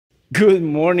Good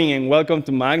morning and welcome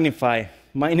to Magnify.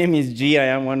 My name is G. I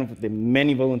am one of the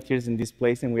many volunteers in this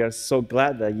place, and we are so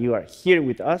glad that you are here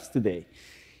with us today.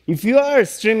 If you are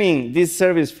streaming this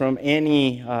service from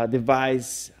any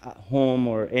device at home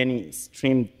or any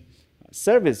streamed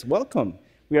service, welcome.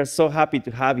 We are so happy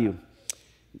to have you.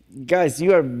 Guys,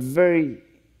 you are very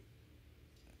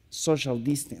social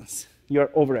distance. You are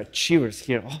overachievers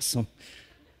here. Awesome.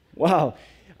 Wow.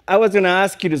 I was going to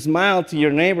ask you to smile to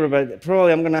your neighbor, but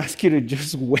probably I'm going to ask you to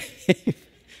just wave.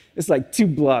 It's like 2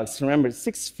 blocks. Remember,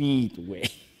 6 feet away.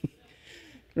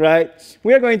 Right?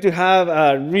 We are going to have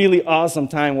a really awesome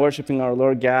time worshiping our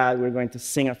Lord God. We're going to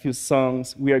sing a few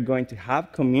songs. We are going to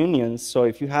have communion. So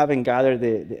if you haven't gathered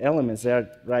the elements, they're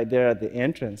right there at the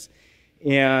entrance.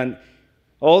 And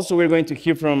also we're going to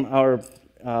hear from our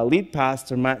lead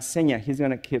pastor, Zainea. He's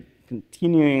going to keep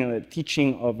continuing the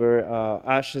teaching over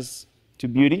Ashes to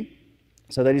Beauty.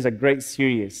 So that is a great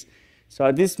series. So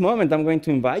at this moment, I'm going to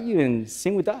invite you and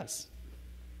sing with us.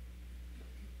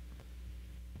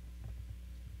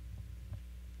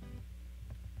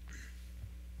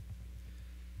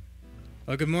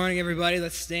 Well, good morning, everybody.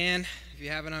 Let's stand if you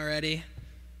haven't already,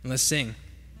 and let's sing.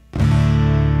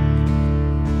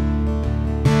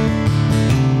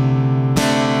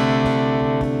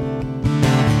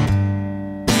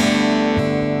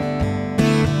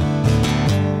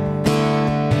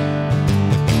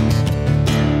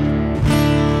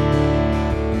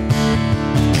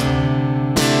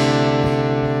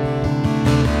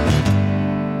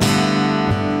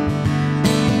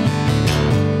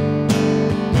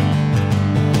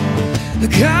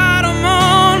 God, I'm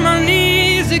on my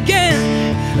knees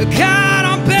again. God,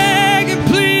 I'm begging,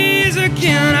 please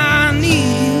again. I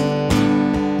need you.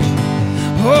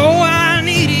 Oh, I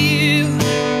need you.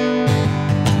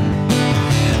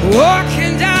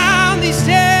 Walking down these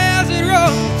desert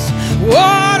roads,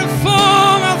 water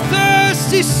for my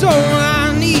thirsty soul.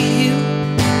 I need you.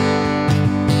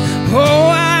 Oh,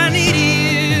 I need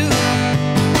you.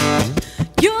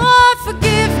 Your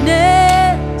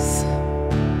forgiveness,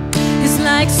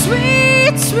 like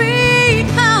sweet, sweet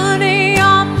honey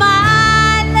on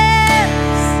my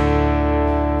lips.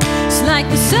 It's like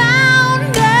the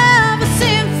sound of a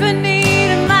symphony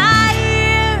to my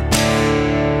ear.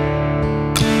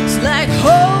 It's like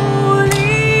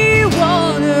holy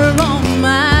water on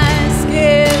my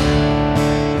skin.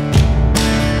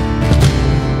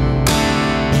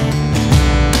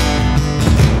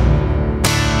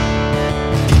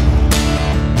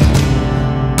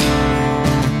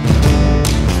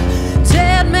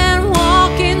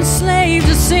 Slave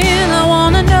to sin, I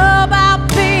want to know about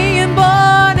being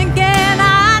born again.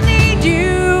 I need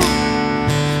you.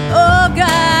 Oh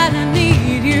God, I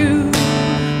need you.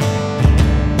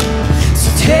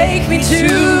 So take me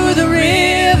to the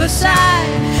riverside,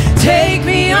 take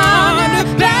me on to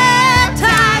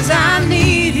baptize. I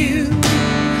need you.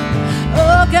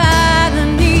 Oh God, I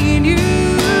need you.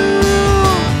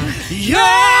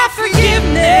 Your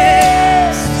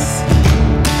forgiveness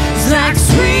is like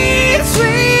sweet,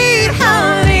 sweet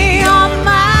honey on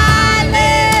my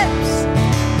lips.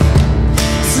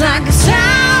 It's like the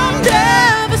sound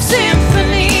of a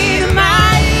symphony to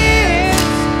my ears.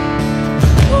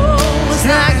 Oh, it's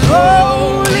like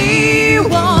holy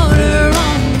water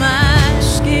on my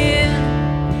skin.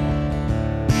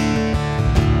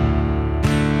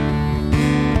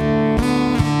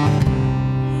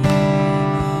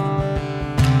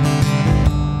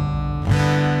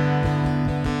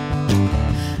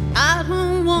 I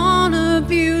don't want to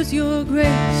abuse your grace.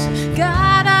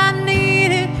 God, I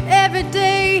need it every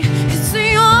day. It's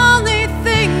the only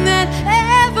thing that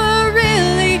ever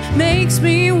really makes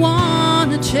me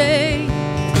want to change.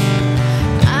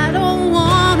 I don't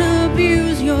want to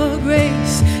abuse your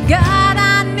grace. God,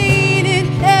 I need it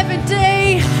every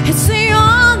day. It's the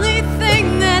only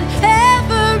thing that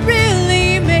ever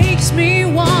really makes me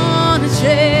want to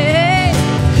change.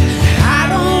 I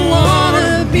don't want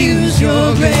to abuse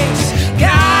your grace. God,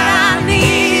 I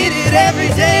need it every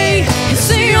day. It's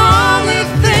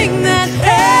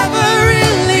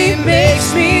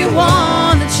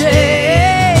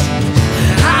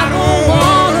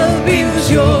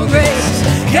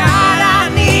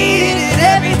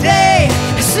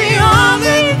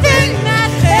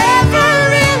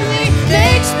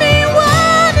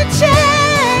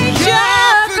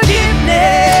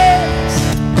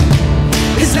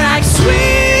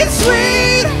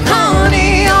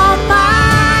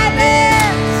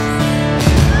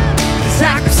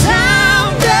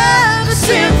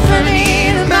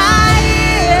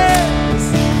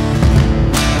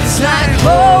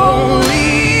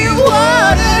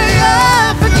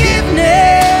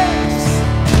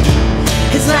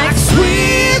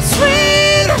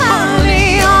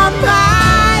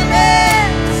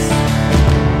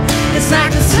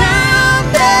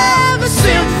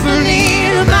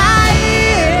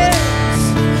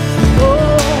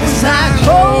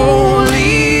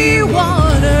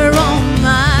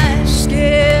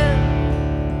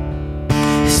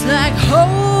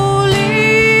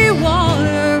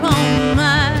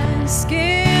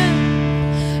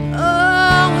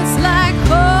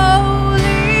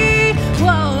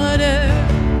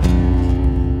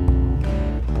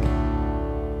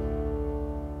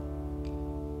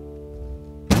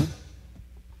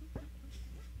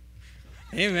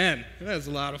Amen. That was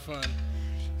a lot of fun.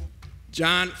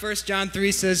 1 John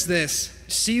 3 says this,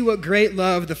 see what great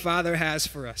love the Father has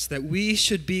for us, that we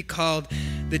should be called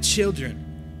the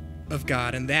children of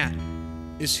God, and that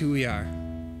is who we are.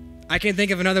 I can't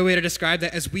think of another way to describe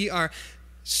that as we are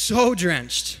so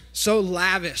drenched, so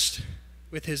lavished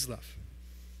with his love.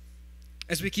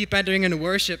 As we keep entering into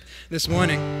worship this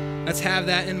morning, let's have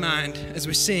that in mind as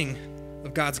we sing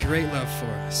of God's great love for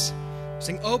us.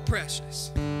 Sing, oh precious.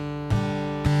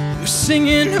 We're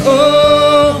singing,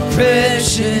 oh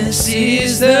precious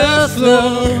is the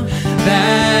flow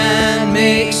that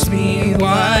makes me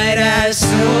white as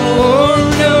snow.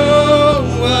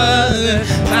 No other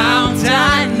fount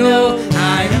I know.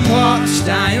 I am washed,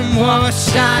 I am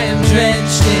washed, I am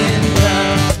drenched in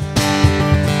love.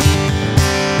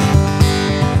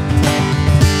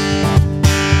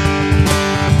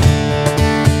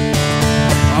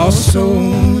 All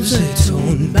souls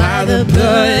atoned by the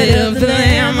blood of the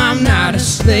Lamb. I'm not a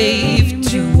slave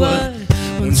to what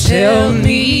once held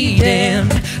me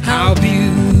damned. How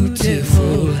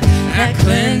beautiful that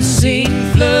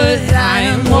cleansing flood. I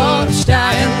am washed,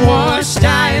 I am washed,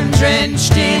 I am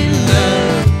drenched in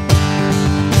love.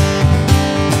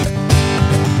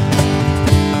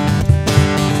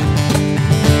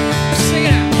 Sing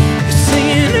it out.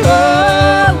 Singing,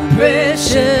 oh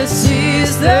precious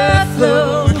is the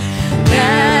flow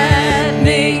that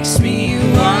makes me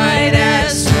white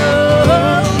as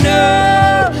snow.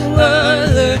 No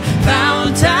other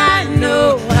fount I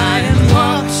know. I am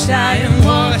washed, I am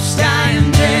washed, I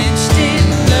am drenched in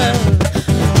love.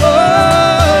 Oh,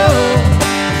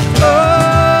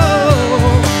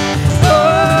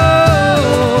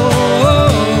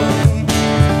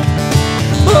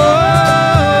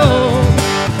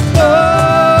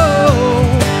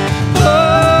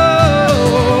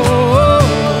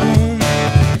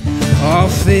 oh,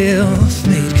 filth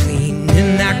made clean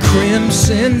in that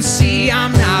crimson sea.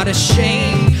 I'm not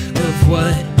ashamed of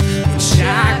what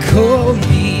shackled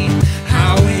me.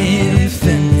 How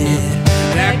infinite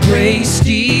that grace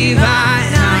divine.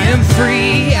 I am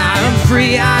free, I am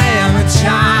free, I am a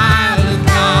child of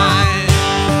God.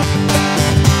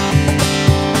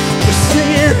 We're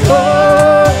singing,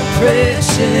 oh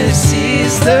precious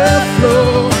is the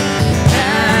flow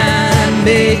that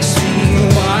makes me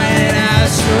white as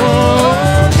snow.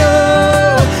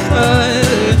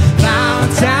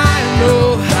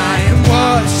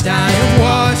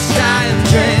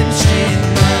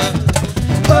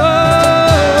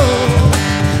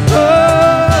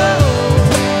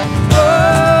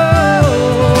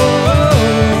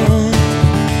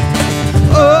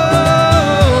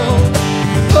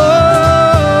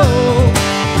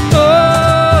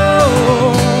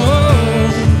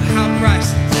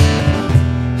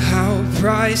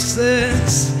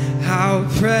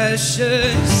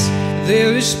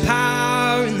 There is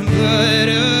power in the blood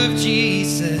of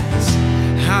Jesus.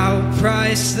 How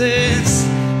priceless,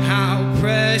 how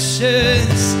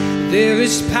precious. There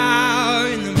is power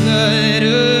in the blood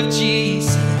of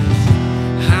Jesus.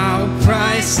 How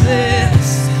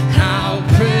priceless, how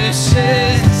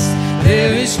precious.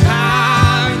 There is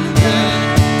power in the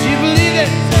blood. Do you believe it?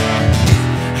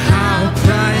 How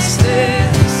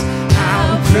priceless,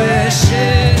 how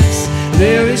precious.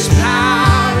 There is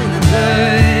power in the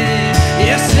blood.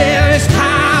 Yes, there is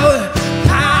power,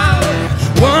 power,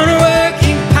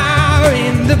 wonder-working power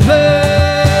in the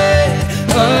blood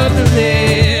of the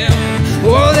Lamb.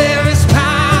 Oh, there is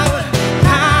power,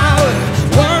 power,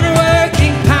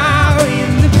 wonder-working power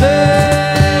in the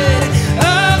blood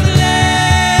of the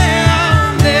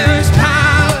Lamb. There is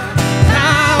power,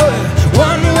 power,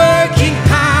 wonder-working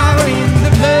power in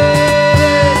the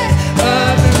blood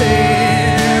of the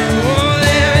Lamb. Oh,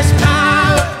 there is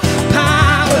power,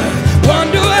 power,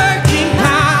 wonder-working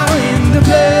power in the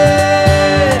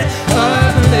blood of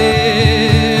the Lamb.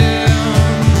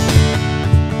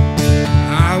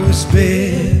 I was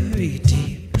buried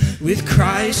deep with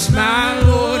Christ my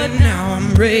Lord, and now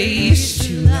I'm raised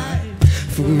to life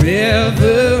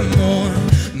forevermore.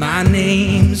 My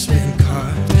name's been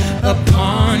carved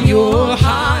upon your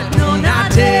heart. No,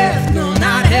 not death, no,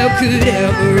 not hell could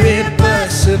ever rip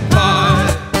us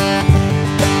apart.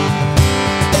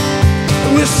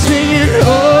 We're singing,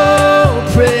 oh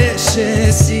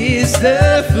precious is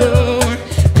the flow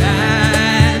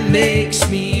that makes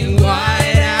me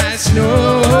white as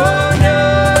snow. No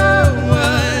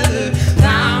other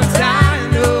fount I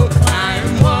know. I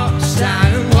am washed, I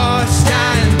am washed, I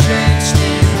am drenched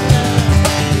in love.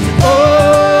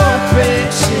 Oh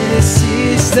precious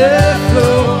is the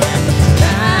flow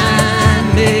that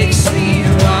makes me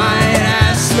white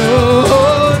as snow.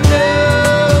 No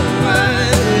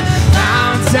other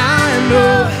fount I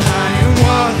know.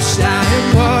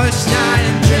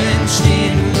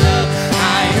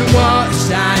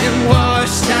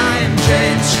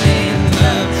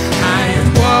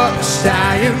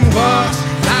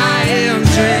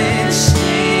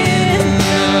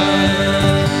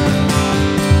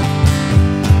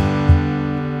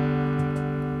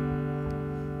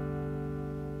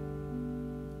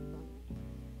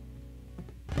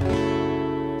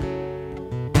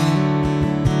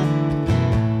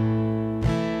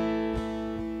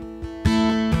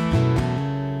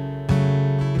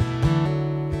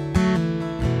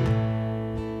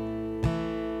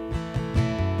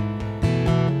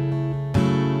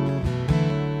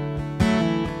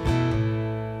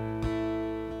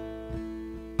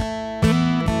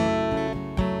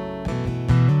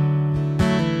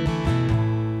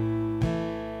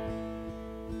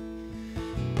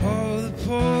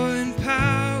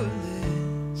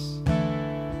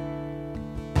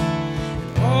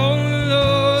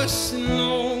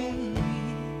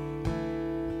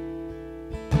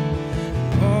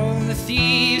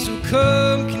 thieves will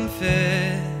come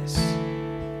confess,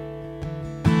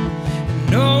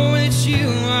 know that you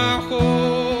are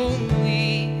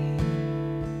holy,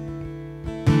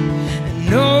 and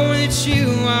know that you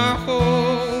are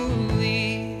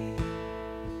holy,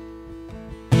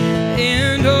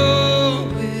 and all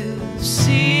will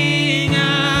sing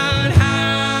out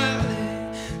hallelujah,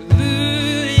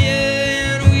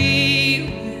 and we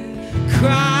will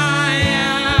cry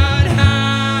out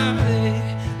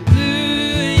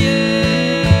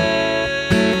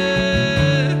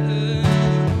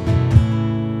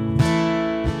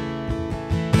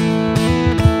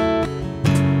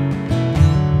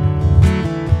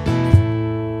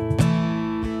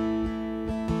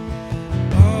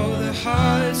all the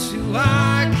hearts who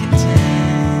are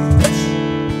content,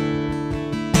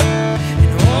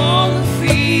 and all who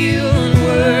feel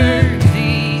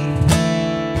unworthy,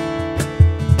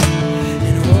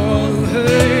 and all who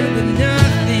heard but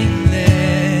nothing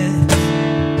left,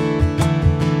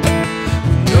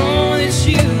 we know that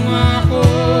you are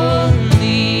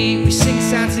holy. We sing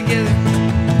this out together.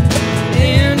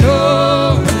 And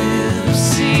all will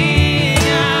sing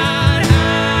out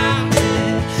hallelujah,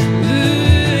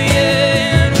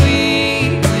 and we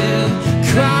will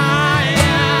cry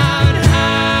out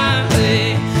hallelujah,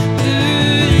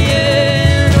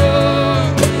 and all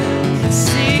will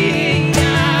sing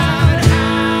out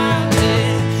hallelujah,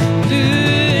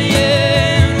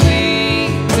 and we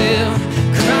will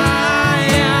cry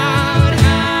out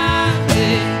hallelujah.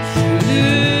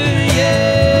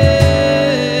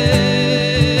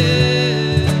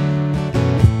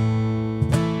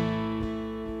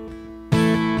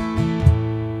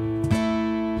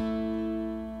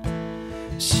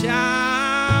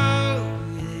 Shout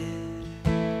it,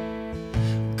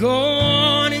 go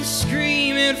on and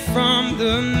scream it from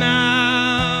the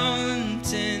mountains,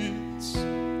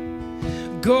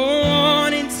 go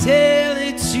on and tell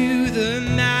it to the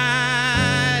masses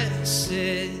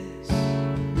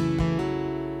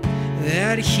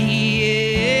that He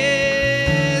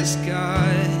is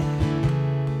God.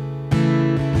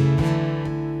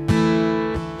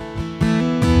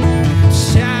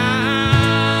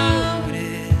 Shout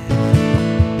it,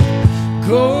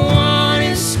 go on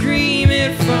and scream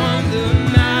it from the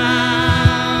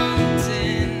mountains,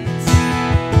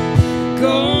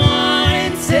 go on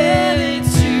and tell it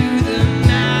to the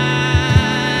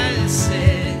masses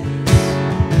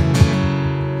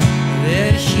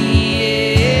that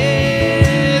He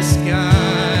is God.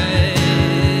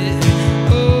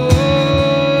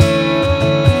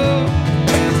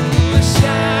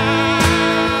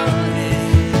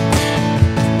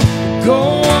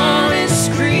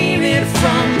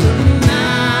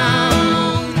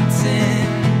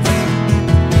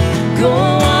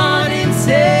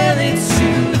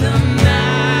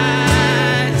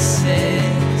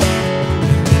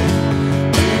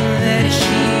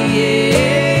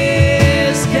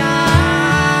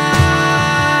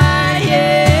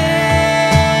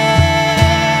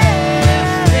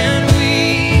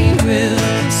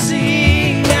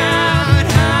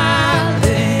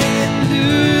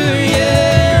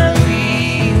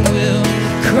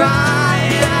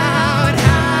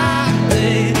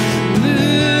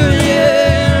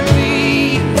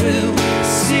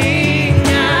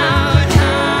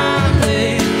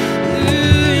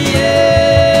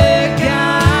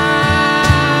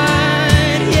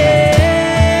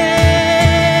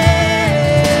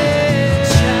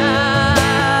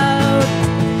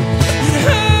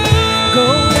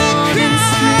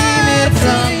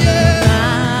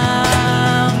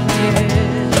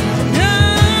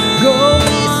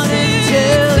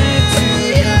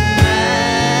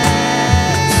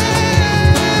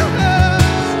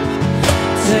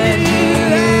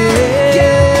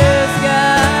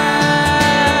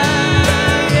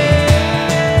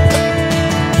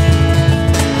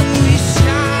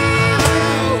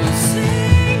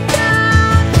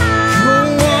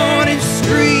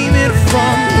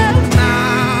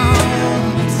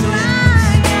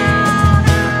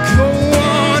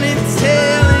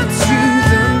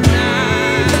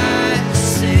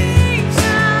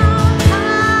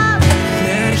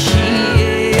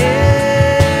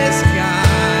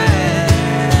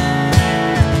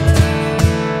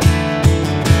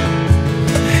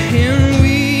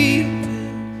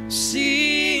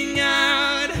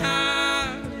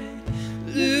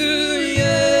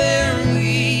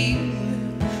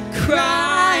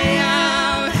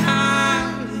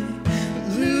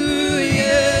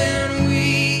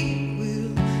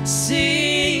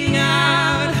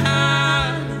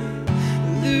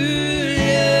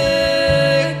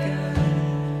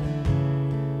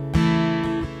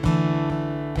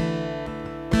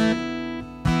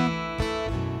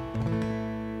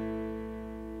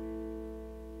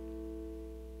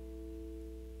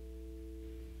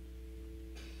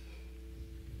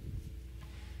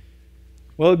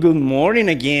 Well, good morning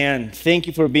again. Thank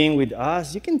you for being with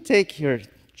us. You can take your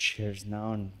chairs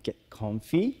now and get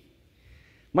comfy.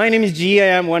 My name is Gia. I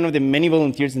am one of the many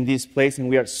volunteers in this place, and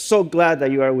we are so glad that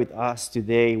you are with us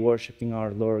today, worshiping our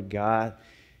Lord God.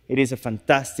 It is a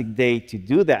fantastic day to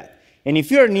do that. And if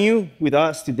you are new with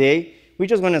us today, we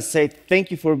just want to say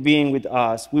thank you for being with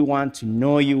us. We want to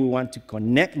know you. We want to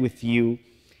connect with you.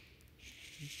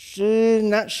 Should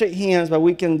not shake hands, but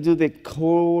we can do the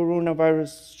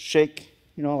coronavirus shake,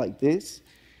 like this.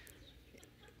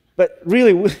 But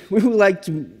really, we would like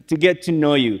to get to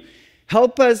know you.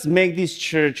 Help us make this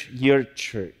church your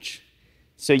church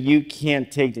so you can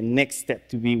take the next step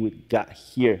to be with God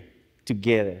here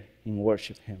together and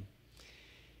worship Him.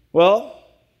 Well,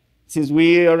 since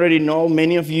we already know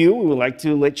many of you, we would like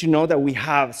to let you know that we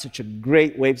have such a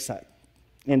great website.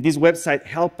 And this website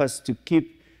helps us to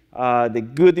keep the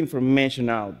good information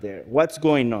out there. What's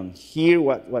going on here,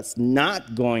 what's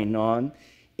not going on.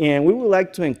 And we would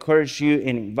like to encourage you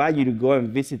and invite you to go and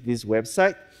visit this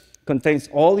website. It contains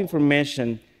all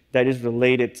information that is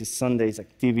related to Sunday's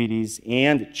activities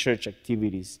and the church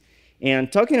activities.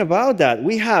 And talking about that,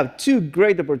 we have two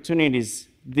great opportunities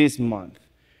this month.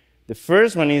 The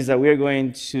first one is that we are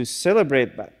going to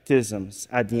celebrate baptisms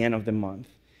at the end of the month.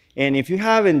 And if you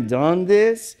haven't done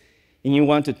this and you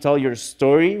want to tell your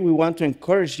story, we want to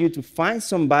encourage you to find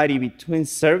somebody between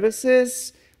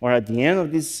services or at the end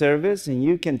of this service, and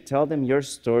you can tell them your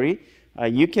story.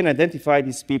 You can identify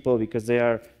these people because they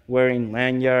are wearing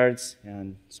lanyards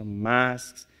and some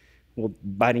masks,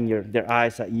 biting their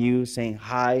eyes at you, saying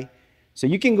hi. So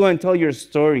you can go and tell your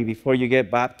story before you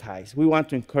get baptized. We want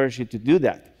to encourage you to do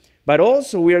that. But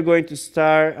also, we are going to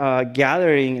start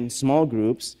gathering in small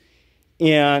groups,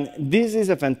 and this is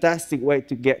a fantastic way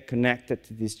to get connected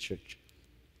to this church.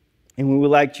 And we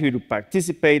would like you to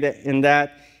participate in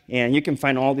that. And you can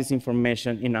find all this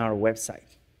information in our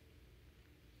website.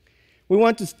 We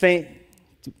want to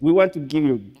give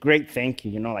you a great thank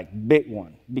you, like big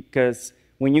one, because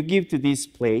when you give to this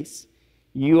place,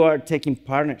 you are taking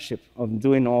partnership of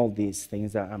doing all these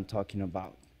things that I'm talking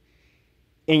about.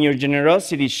 And your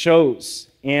generosity shows.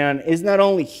 And it's not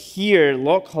only here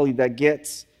locally that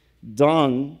gets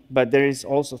done, but there is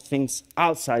also things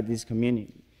outside this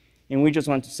community. And we just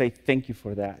want to say thank you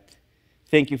for that.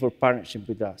 Thank you for partnership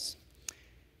with us.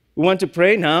 We want to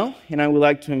pray now, and I would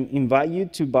like to invite you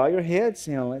to bow your heads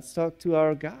and let's talk to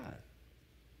our God.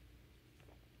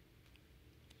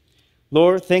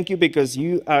 Lord, thank you because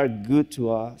you are good to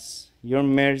us. Your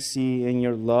mercy and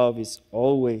your love is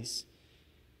always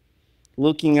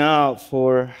looking out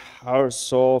for our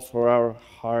soul, for our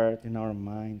heart and our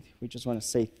mind. We just want to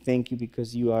say thank you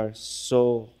because you are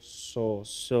so, so,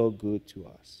 so good to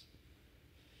us.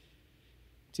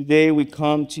 Today we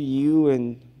come to you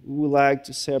and we would like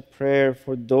to say a prayer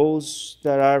for those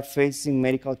that are facing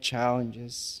medical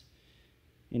challenges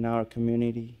in our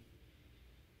community.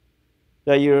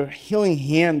 That your healing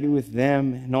hand be with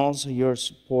them and also your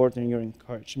support and your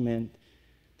encouragement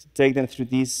to take them through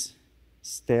these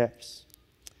steps.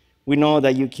 We know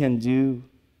that you can do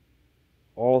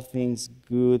all things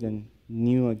good and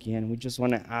new again. We just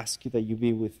want to ask you that you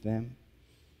be with them.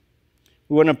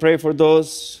 We want to pray for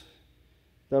those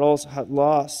that also have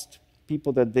lost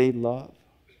people that they love.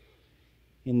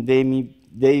 And they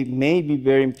may be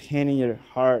bearing pain in their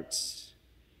hearts,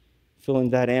 feeling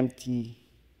that emptiness.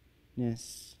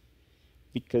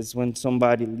 Because when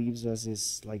somebody leaves us,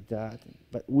 it's like that.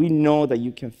 But we know that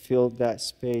you can fill that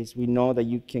space. We know that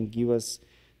you can give us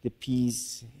the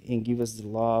peace and give us the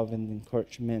love and the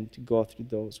encouragement to go through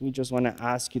those. We just want to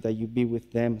ask you that you be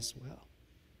with them as well.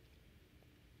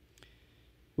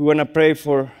 We want to pray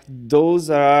for those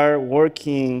that are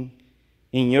working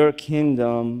in your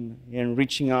kingdom and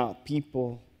reaching out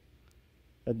people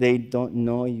that they don't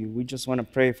know you. We just want to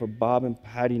pray for Bob and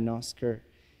Patty and Oscar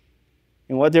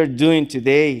and what they're doing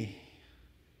today.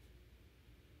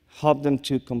 Help them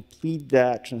to complete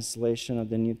that translation of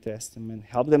the New Testament.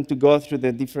 Help them to go through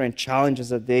the different challenges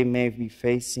that they may be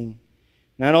facing,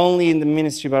 not only in the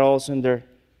ministry but also in their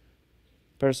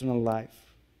personal life.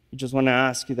 We just want to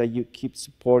ask you that you keep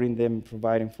supporting them and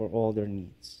providing for all their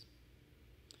needs.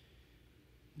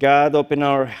 God, open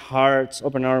our hearts,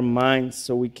 open our minds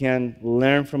so we can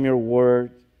learn from your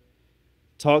word.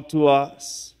 Talk to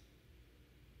us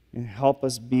and help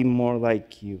us be more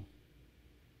like you.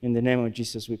 In the name of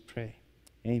Jesus we pray.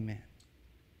 Amen.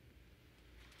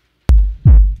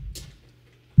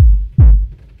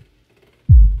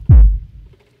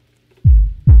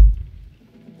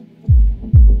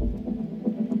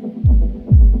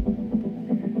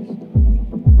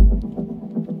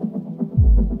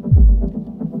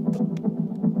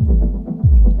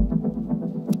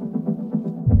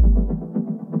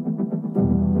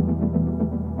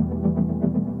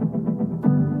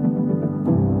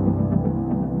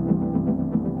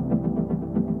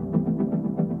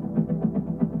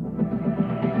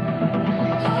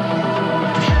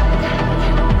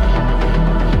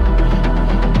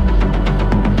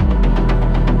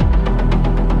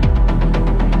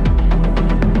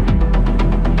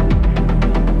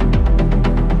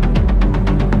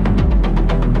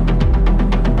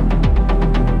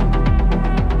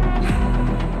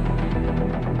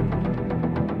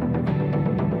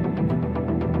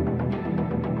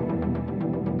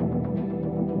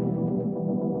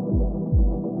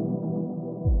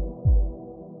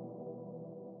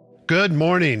 Good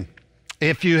morning.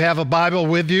 If you have a Bible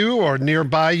with you or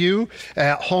nearby you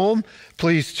at home,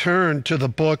 please turn to the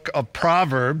book of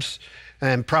Proverbs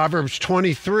and Proverbs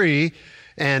 23,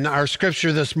 and our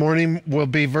scripture this morning will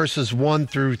be verses 1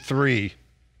 through 3.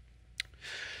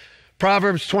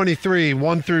 Proverbs 23,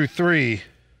 1 through 3.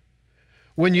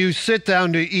 When you sit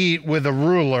down to eat with a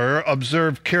ruler,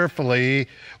 observe carefully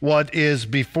what is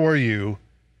before you,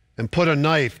 and put a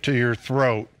knife to your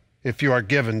throat if you are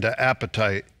given to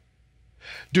appetite.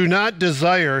 Do not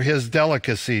desire his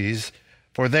delicacies,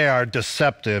 for they are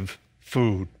deceptive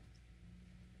food.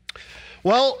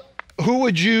 Well, who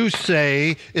would you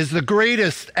say is the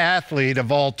greatest athlete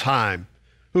of all time?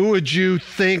 Who would you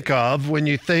think of when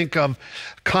you think of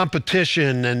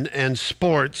competition and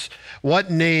sports? What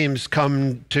names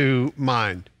come to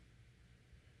mind?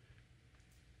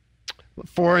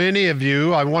 For any of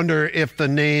you, I wonder if the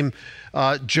name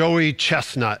Joey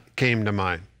Chestnut came to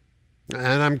mind.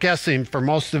 And I'm guessing for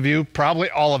most of you, probably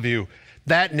all of you,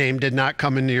 that name did not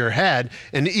come into your head.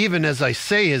 And even as I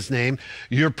say his name,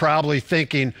 you're probably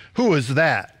thinking, who is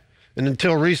that? And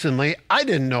until recently, I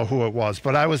didn't know who it was,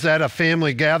 but I was at a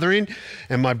family gathering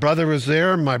and my brother was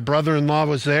there, my brother-in-law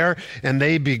was there, and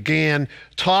they began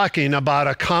talking about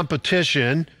a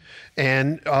competition.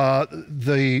 And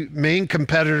the main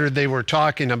competitor they were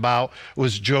talking about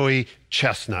was Joey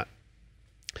Chestnut.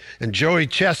 And Joey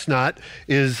Chestnut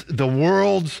is the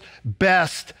world's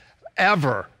best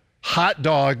ever hot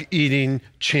dog eating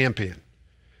champion.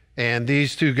 And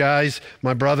these two guys,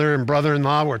 my brother and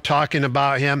brother-in-law, were talking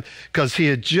about him because he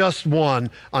had just won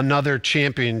another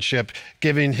championship,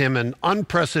 giving him an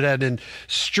unprecedented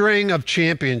string of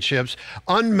championships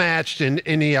unmatched in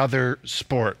any other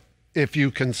sport, if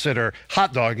you consider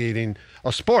hot dog eating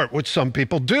a sport, which some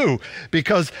people do.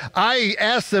 Because I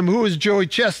asked them, who is Joey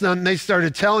Chestnut? And they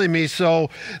started telling me. So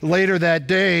later that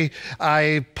day,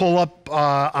 I pull up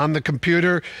on the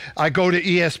computer, I go to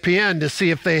ESPN to see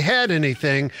if they had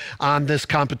anything on this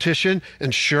competition.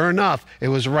 And sure enough, it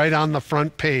was right on the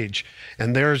front page.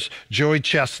 And there's Joey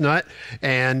Chestnut,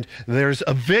 and there's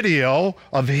a video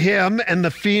of him and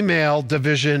the female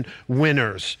division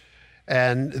winners.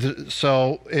 And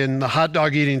so in the hot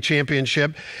dog eating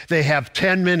championship, they have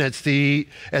 10 minutes to eat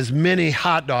as many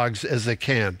hot dogs as they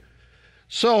can.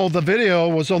 So the video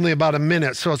was only about a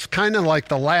minute. So it's kind of like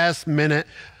the last minute,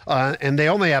 and they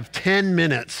only have 10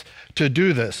 minutes to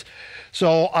do this.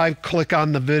 So I click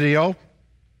on the video,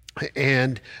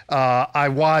 and I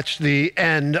watch the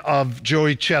end of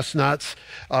Joey Chestnut's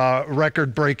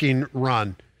record-breaking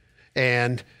run.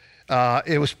 And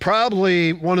it was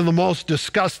probably one of the most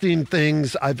disgusting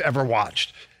things I've ever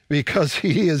watched, because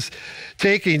he is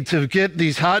taking, to get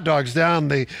these hot dogs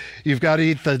down, you've got to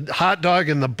eat the hot dog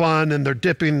and the bun, and they're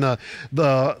dipping the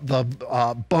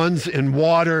buns in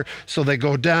water so they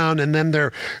go down, and then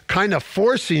they're kind of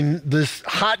forcing this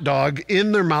hot dog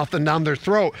in their mouth and down their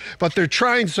throat. But they're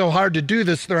trying so hard to do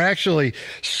this, they're actually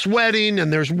sweating,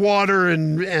 and there's water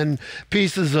and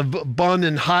pieces of bun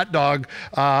and hot dog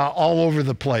all over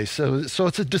the place. So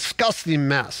it's a disgusting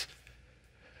mess.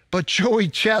 But Joey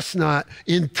Chestnut,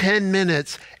 in 10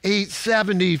 minutes, ate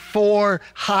 74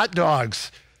 hot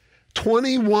dogs,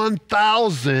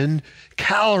 21,000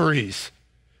 calories.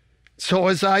 So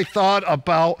as I thought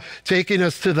about taking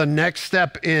us to the next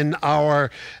step in our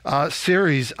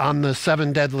series on the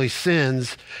 7 deadly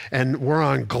sins, and we're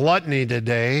on gluttony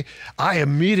today, I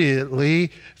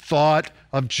immediately thought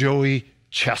of Joey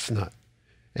Chestnut.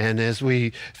 And as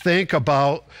we think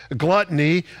about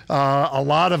gluttony, a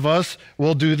lot of us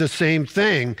will do the same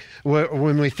thing.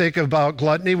 When we think about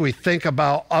gluttony, we think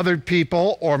about other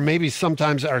people, or maybe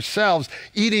sometimes ourselves,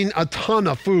 eating a ton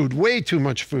of food, way too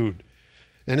much food.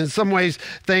 And in some ways,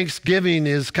 Thanksgiving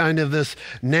is kind of this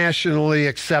nationally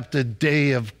accepted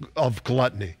day of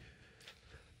gluttony.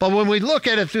 But when we look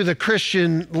at it through the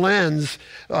Christian lens,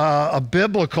 a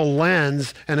biblical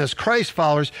lens, and as Christ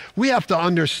followers, we have to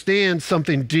understand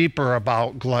something deeper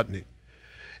about gluttony.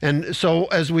 And so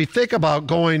as we think about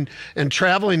going and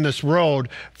traveling this road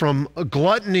from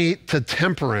gluttony to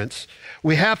temperance,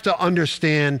 we have to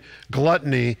understand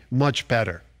gluttony much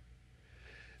better.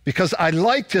 Because I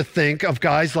like to think of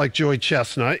guys like Joey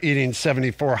Chestnut eating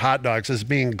 74 hot dogs as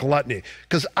being gluttony.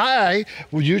 Because I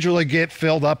will usually get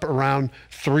filled up around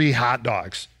 3 hot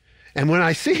dogs. And when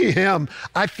I see him,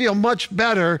 I feel much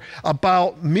better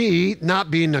about me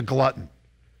not being a glutton.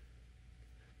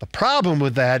 The problem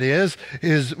with that is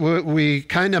we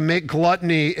kind of make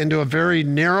gluttony into a very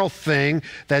narrow thing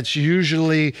that's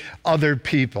usually other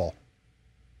people.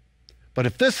 But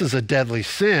if this is a deadly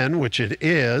sin, which it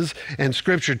is, and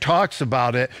Scripture talks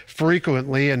about it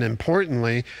frequently and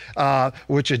importantly,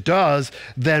 which it does,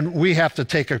 then we have to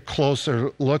take a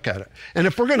closer look at it. And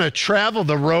if we're going to travel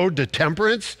the road to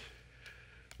temperance,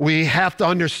 we have to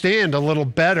understand a little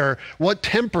better what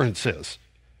temperance is.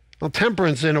 Well,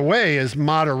 temperance, in a way, is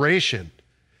moderation.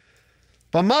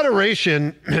 But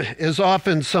moderation is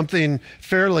often something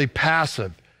fairly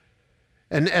passive.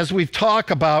 And as we've talked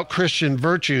about Christian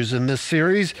virtues in this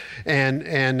series and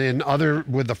in other,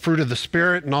 with the fruit of the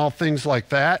Spirit and all things like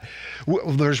that,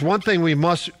 there's one thing we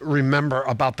must remember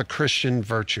about the Christian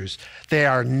virtues. They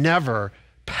are never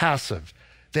passive.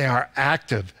 They are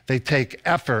active. They take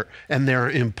effort, and they're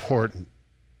important.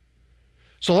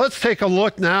 So let's take a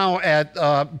look now at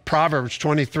Proverbs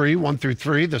 23, 1 through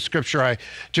 3, the scripture I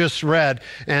just read,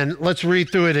 and let's read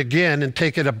through it again and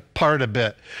take it apart a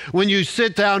bit. When you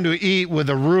sit down to eat with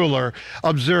a ruler,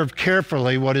 observe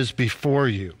carefully what is before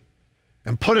you,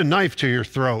 and put a knife to your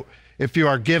throat if you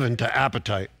are given to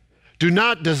appetite. Do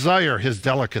not desire his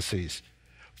delicacies,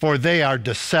 for they are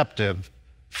deceptive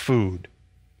food.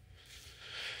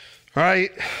 All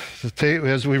right,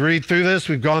 as we read through this,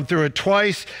 we've gone through it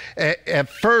twice. At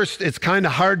first, it's kind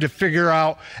of hard to figure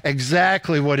out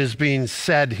exactly what is being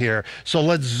said here. So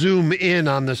let's zoom in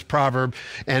on this proverb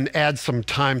and add some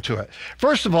time to it.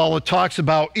 First of all, it talks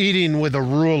about eating with a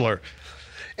ruler.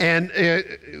 And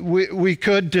we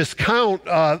could discount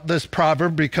this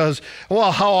proverb because,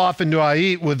 well, how often do I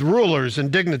eat with rulers and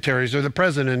dignitaries or the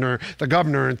president or the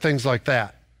governor and things like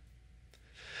that?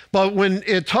 But when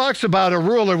it talks about a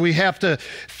ruler, we have to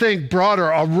think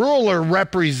broader. A ruler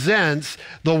represents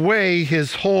the way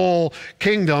his whole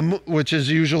kingdom, which is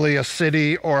usually a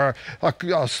city or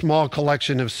a small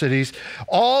collection of cities,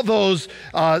 all those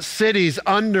cities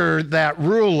under that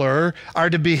ruler are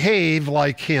to behave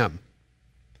like him.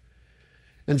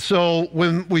 And so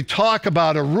when we talk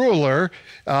about a ruler,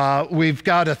 we've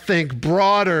got to think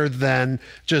broader than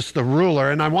just the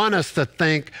ruler. And I want us to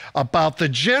think about the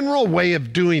general way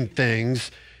of doing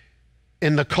things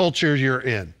in the culture you're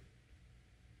in.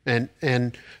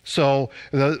 And so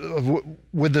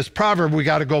with this proverb, we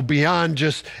got to go beyond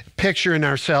just picturing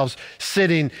ourselves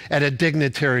sitting at a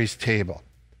dignitary's table.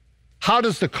 How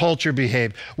does the culture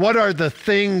behave? What are the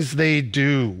things they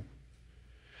do?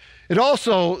 It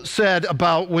also said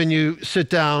about when you sit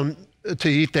down to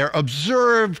eat there,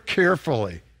 observe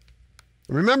carefully.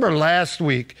 Remember last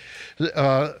week,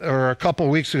 or a couple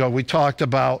weeks ago, we talked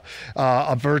about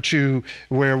a virtue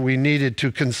where we needed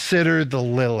to consider the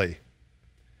lily.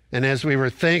 And as we were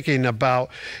thinking about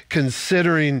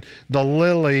considering the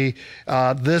lily,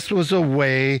 this was a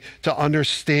way to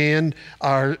understand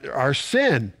our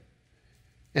sin.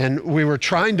 And we were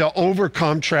trying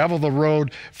to travel the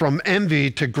road from envy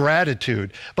to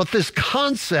gratitude. But this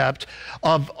concept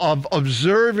of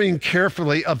observing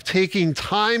carefully, of taking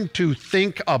time to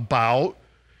think about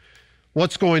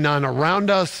what's going on around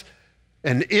us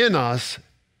and in us,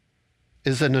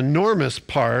 is an enormous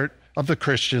part of the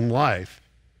Christian life.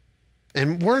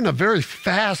 And we're in a very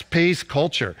fast-paced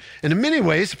culture. And in many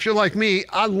ways, if you're like me,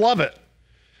 I love it.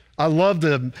 I love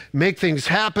to make things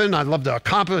happen. I love to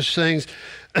accomplish things.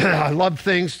 I love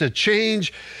things to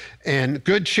change and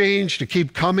good change to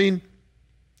keep coming.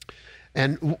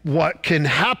 And what can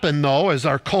happen, though, as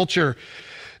our culture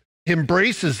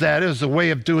embraces that as a way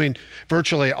of doing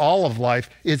virtually all of life,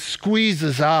 it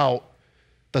squeezes out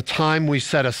the time we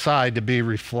set aside to be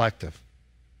reflective.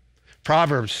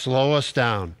 Proverbs slow us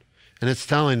down, and it's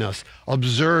telling us,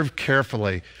 observe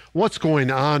carefully what's going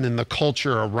on in the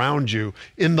culture around you,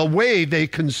 in the way they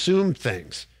consume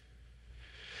things.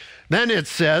 Then it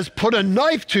says, put a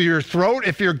knife to your throat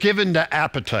if you're given to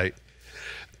appetite.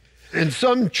 And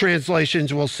some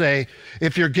translations will say,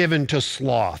 if you're given to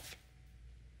sloth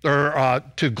or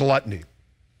to gluttony.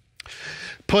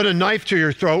 Put a knife to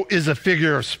your throat is a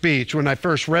figure of speech. When I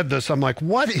first read this, I'm like,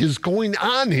 what is going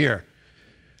on here?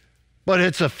 But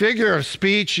it's a figure of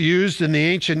speech used in the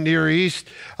ancient Near East,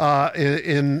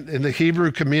 in the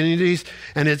Hebrew communities,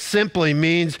 and it simply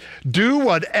means do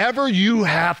whatever you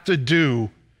have to do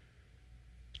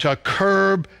to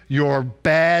curb your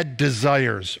bad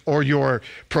desires or your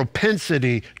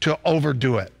propensity to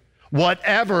overdo it.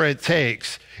 Whatever it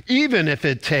takes, even if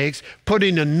it takes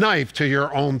putting a knife to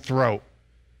your own throat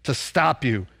to stop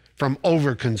you from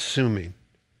over-consuming.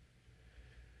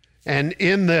 And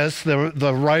in this,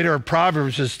 the writer of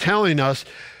Proverbs is telling us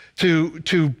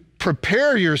to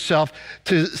prepare yourself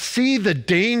to see the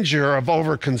danger of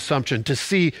overconsumption, to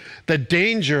see the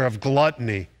danger of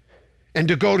gluttony, and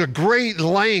to go to great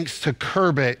lengths to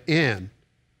curb it in.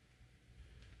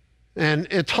 And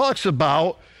it talks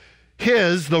about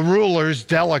the ruler's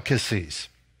delicacies.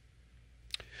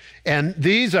 And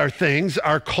these are things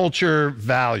our culture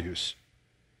values.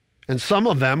 And some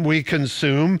of them we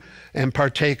consume and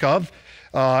partake of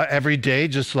every day,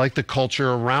 just like the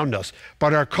culture around us.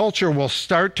 But our culture will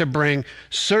start to bring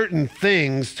certain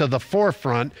things to the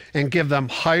forefront and give them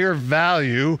higher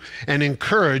value and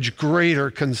encourage greater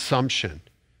consumption.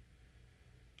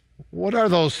 What are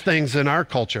those things in our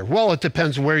culture? Well, it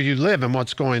depends where you live and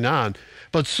what's going on.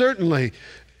 But certainly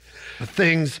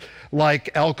things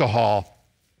like alcohol,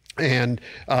 and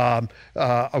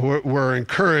we're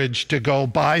encouraged to go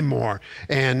buy more,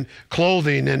 and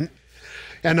clothing,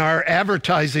 and our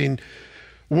advertising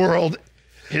world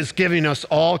is giving us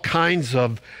all kinds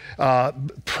of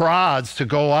prods to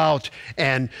go out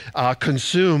and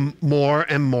consume more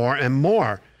and more and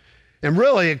more. And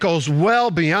really, it goes well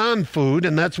beyond food,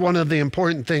 and that's one of the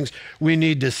important things we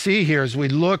need to see here as we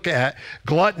look at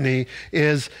gluttony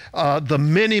is the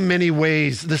many, many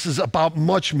ways this is about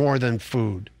much more than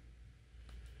food.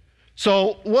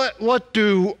 So what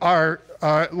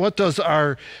does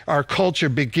our culture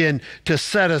begin to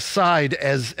set aside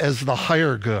as the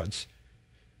higher goods?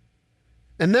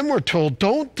 And then we're told,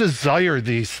 don't desire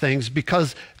these things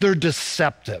because they're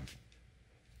deceptive.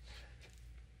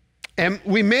 And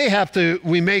we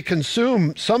may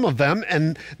consume some of them,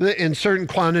 and in certain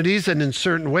quantities and in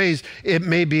certain ways, it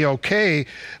may be okay.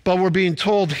 But we're being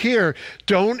told here,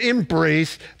 don't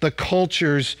embrace the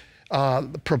culture's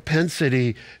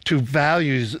propensity to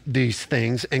value these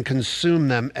things and consume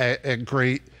them at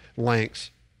great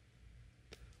lengths.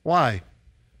 Why?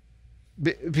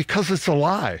 Because it's a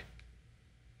lie.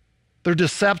 They're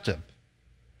deceptive.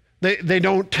 They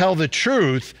don't tell the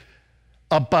truth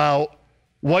about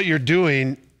what you're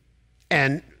doing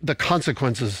and the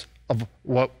consequences of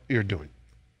what you're doing.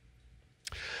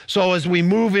 So as we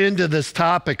move into this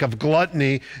topic of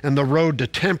gluttony and the road to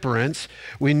temperance,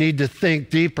 we need to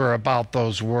think deeper about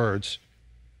those words.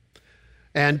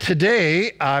 And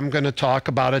today, I'm going to talk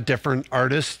about a different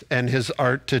artist and his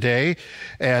art today.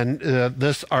 And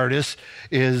this artist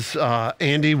is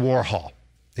Andy Warhol.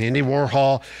 Andy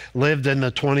Warhol lived in the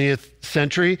 20th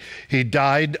century. He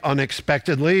died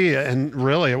unexpectedly, and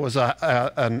really it was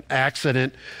an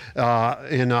accident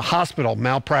in a hospital,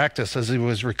 malpractice, as he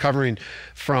was recovering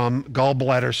from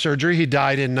gallbladder surgery. He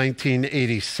died in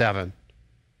 1987.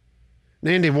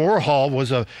 Andy Warhol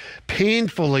was a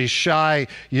painfully shy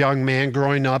young man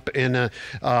growing up in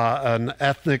an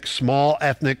small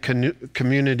ethnic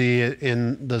community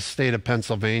in the state of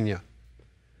Pennsylvania.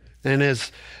 And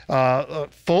his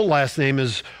full last name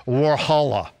is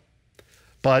Warhola.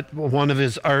 But one of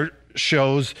his art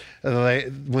shows,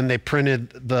 when they printed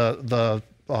the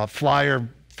flyer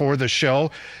for the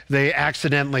show, they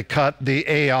accidentally cut the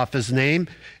A off his name,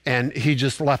 and he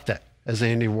just left it as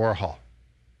Andy Warhol.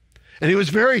 And he was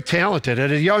very talented.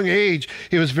 At a young age,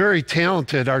 he was very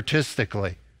talented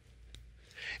artistically.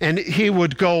 And he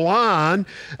would go on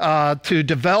to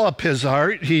develop his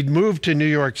art. He'd move to New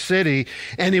York City,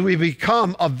 and he would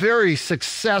become a very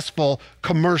successful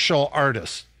commercial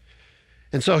artist.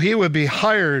 And so he would be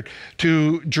hired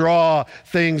to draw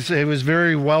things. He was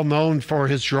very well known for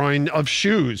his drawing of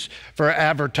shoes for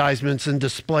advertisements and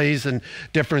displays and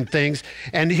different things.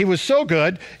 And he was so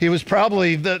good, he was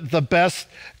probably the best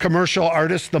commercial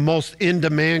artist, the most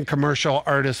in-demand commercial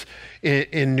artist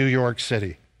in New York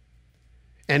City.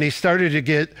 And he started to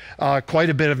get quite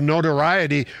a bit of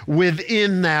notoriety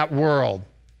within that world.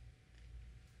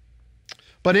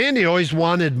 But Andy always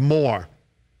wanted more.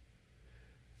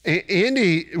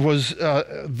 Andy was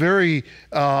very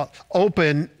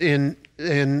open in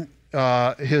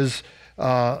his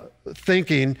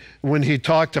thinking when he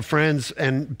talked to friends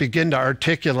and began to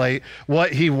articulate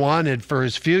what he wanted for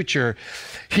his future.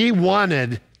 He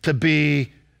wanted to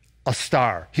be a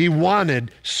star. He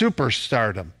wanted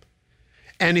superstardom.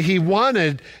 And he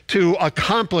wanted to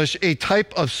accomplish a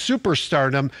type of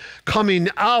superstardom coming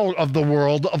out of the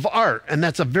world of art. And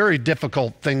that's a very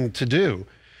difficult thing to do.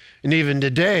 And even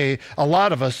today, a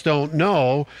lot of us don't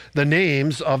know the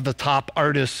names of the top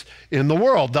artists in the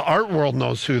world. The art world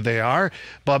knows who they are,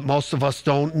 but most of us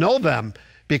don't know them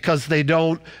because they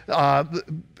don't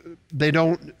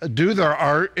do their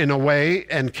art in a way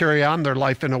and carry on their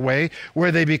life in a way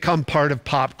where they become part of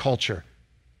pop culture.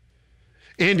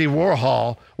 Andy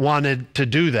Warhol wanted to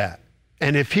do that.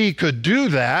 And if he could do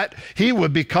that, he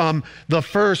would become the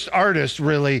first artist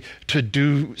really to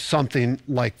do something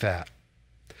like that.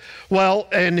 Well,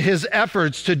 in his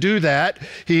efforts to do that,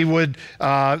 he would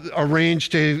arrange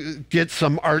to get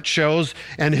some art shows,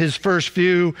 and his first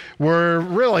few were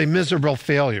really miserable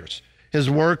failures. His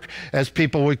work, as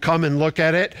people would come and look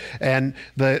at it, and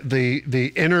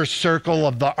the inner circle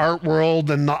of the art world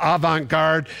and the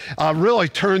avant-garde really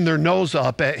turned their nose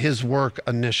up at his work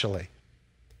initially.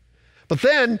 But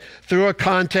then, through a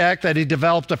contact that he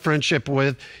developed a friendship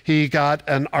with, he got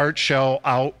an art show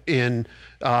out in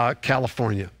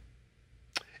California.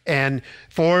 And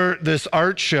for this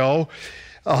art show,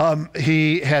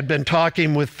 he had been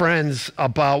talking with friends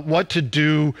about what to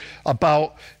do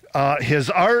about his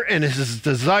art and his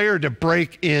desire to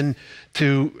break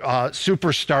into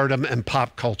superstardom and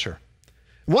pop culture.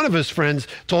 One of his friends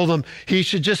told him he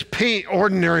should just paint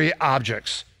ordinary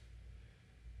objects.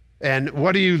 And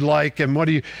what do you like and what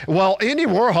do you... Well, Andy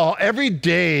Warhol, every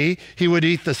day he would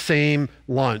eat the same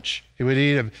lunch. He would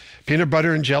eat a peanut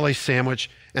butter and jelly sandwich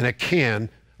and a can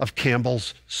of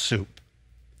Campbell's soup.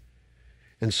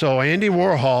 And so Andy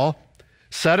Warhol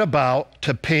set about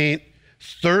to paint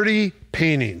 30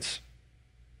 paintings,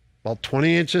 about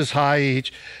 20 inches high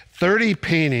each, 30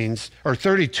 paintings, or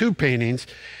 32 paintings,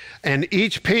 and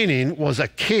each painting was a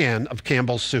can of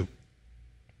Campbell's soup.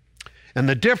 And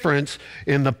the difference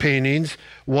in the paintings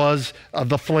was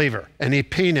the flavor. And he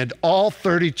painted all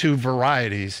 32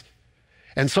 varieties.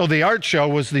 And so the art show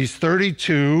was these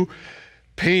 32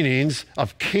 paintings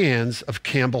of cans of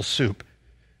Campbell's soup.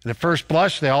 And at first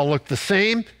blush, they all looked the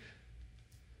same.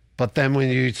 But then when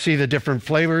you see the different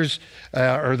flavors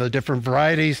or the different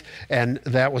varieties, and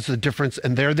that was the difference.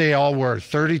 And there they all were,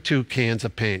 32 cans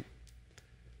of paint.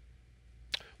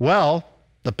 Well,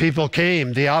 the people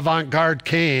came, the avant-garde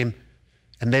came,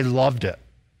 and they loved it.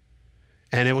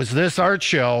 And it was this art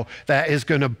show that is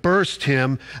going to burst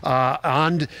him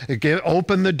open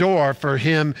the door for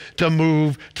him to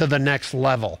move to the next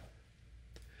level.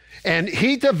 And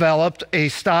he developed a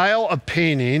style of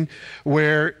painting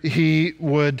where he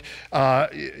would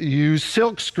use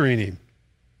silk screening.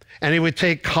 And he would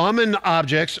take common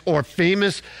objects or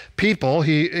famous people.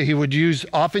 He would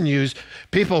often use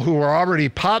people who were already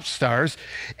pop stars,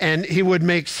 and he would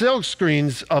make silk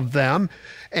screens of them.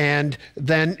 And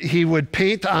then he would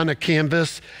paint on a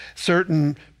canvas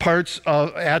certain parts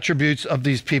of attributes of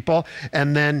these people,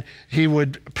 and then he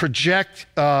would project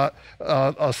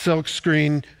a silk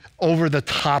screen over the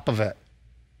top of it.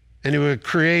 And he would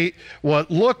create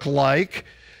what looked like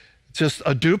just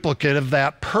a duplicate of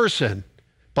that person,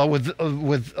 but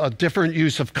with a different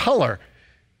use of color.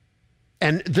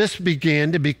 And this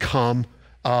began to become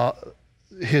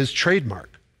his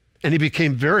trademark. And he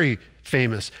became very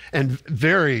famous and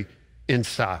very in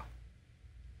style.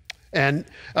 And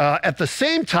at the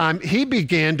same time, he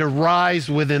began to rise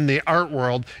within the art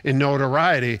world in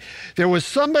notoriety. There was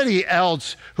somebody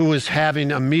else who was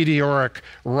having a meteoric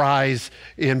rise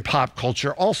in pop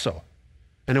culture also,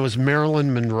 and it was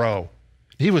Marilyn Monroe.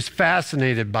 He was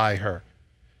fascinated by her.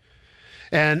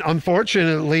 And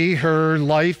unfortunately, her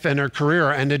life and her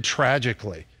career ended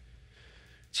tragically.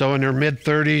 So in her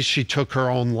mid-30s, she took her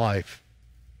own life.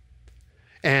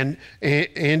 And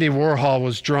Andy Warhol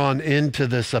was drawn into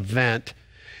this event.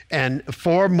 And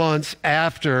 4 months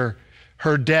after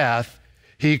her death,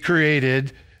 he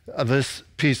created this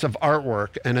piece of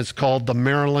artwork, and it's called the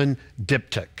Marilyn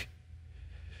Diptych.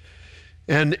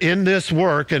 And in this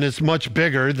work, and it's much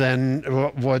bigger than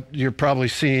what you're probably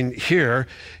seeing here,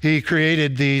 he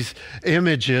created these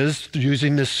images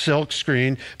using this silk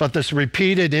screen, but this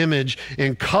repeated image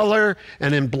in color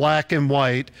and in black and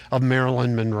white of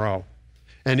Marilyn Monroe.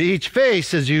 And each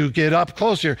face, as you get up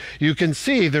closer, you can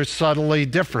see they're subtly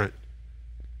different.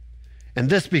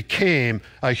 And this became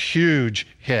a huge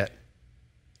hit.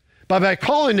 But by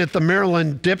calling it the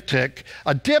Marilyn Diptych,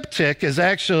 a diptych is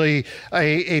actually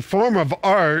a form of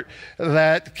art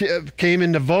that came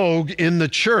into vogue in the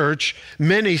church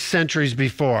many centuries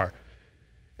before.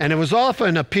 And it was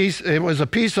often a piece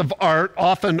of art,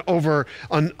 often over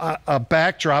a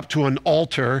backdrop to an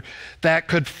altar that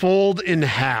could fold in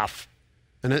half.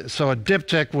 And so a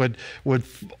diptych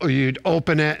you'd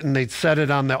open it and they'd set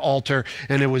it on the altar,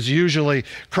 and it was usually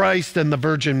Christ and the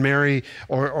Virgin Mary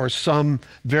or some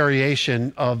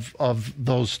variation of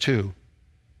those two.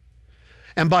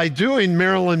 And by doing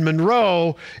Marilyn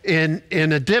Monroe in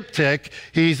a diptych,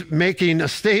 he's making a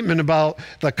statement about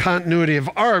the continuity of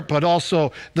art, but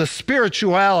also the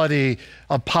spirituality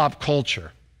of pop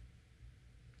culture.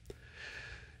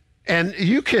 And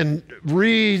you can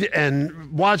read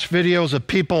and watch videos of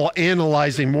people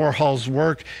analyzing Warhol's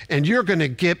work, and you're going to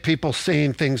get people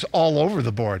saying things all over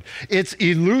the board. It's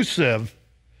elusive,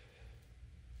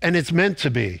 and it's meant to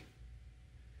be,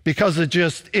 because it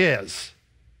just is.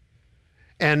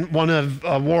 And one of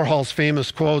Warhol's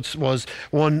famous quotes was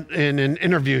one in an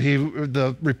interview.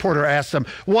 The reporter asked him,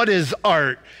 "What is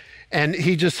art?" And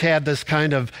he just had this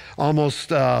kind of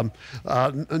almost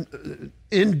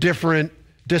indifferent,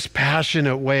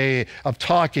 dispassionate way of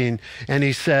talking. And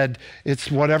he said, it's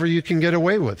whatever you can get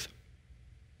away with.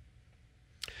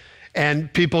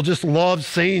 And people just loved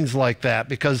sayings like that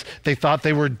because they thought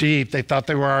they were deep, they thought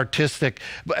they were artistic,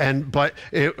 but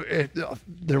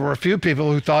there were a few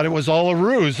people who thought it was all a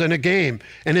ruse and a game,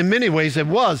 and in many ways it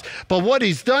was. But what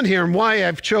he's done here, and why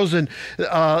I've chosen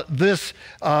this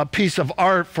piece of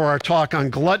art for our talk on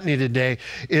gluttony today,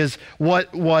 is what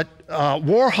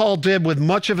Warhol did with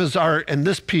much of his art, and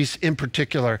this piece in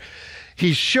particular.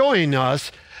 He's showing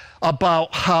us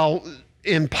about how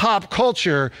in pop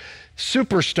culture,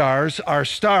 superstars, our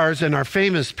stars and our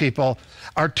famous people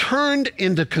are turned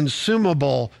into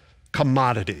consumable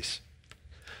commodities.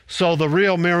 So the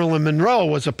real Marilyn Monroe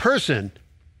was a person,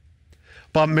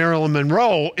 but Marilyn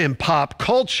Monroe in pop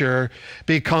culture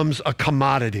becomes a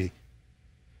commodity.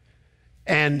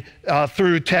 And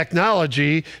through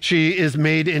technology, she is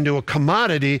made into a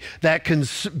commodity that can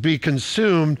be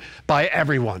consumed by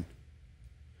everyone.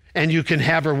 And you can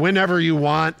have her whenever you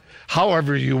want,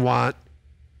 however you want,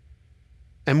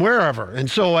 and wherever. And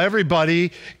so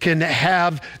everybody can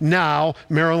have now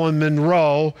Marilyn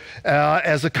Monroe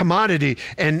as a commodity.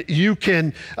 And you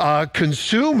can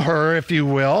consume her, if you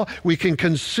will. We can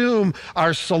consume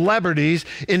our celebrities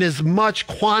in as much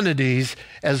quantities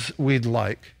as we'd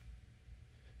like.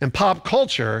 And pop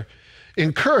culture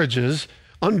encourages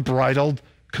unbridled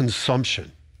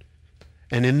consumption.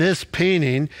 And in this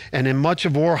painting and in much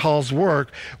of Warhol's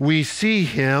work, we see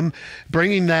him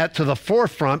bringing that to the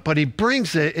forefront, but he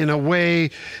brings it in a way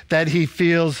that he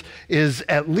feels is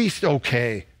at least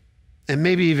okay and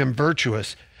maybe even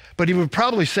virtuous. But he would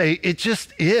probably say, it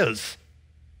just is.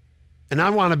 And I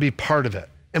want to be part of it.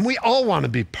 And we all want to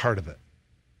be part of it.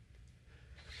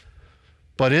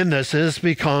 But in this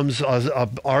becomes an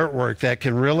artwork that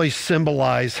can really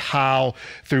symbolize how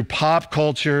through pop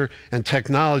culture and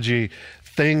technology,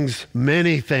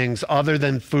 many things other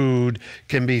than food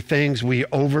can be things we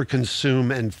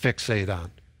overconsume and fixate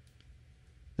on.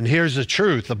 And here's the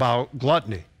truth about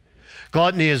gluttony.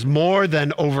 Gluttony is more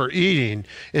than overeating.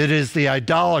 It is the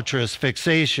idolatrous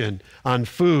fixation on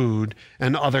food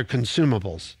and other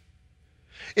consumables.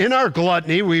 In our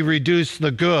gluttony, we reduce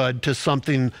the good to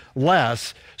something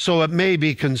less so it may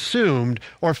be consumed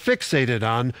or fixated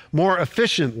on more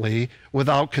efficiently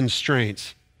without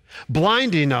constraints,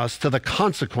 blinding us to the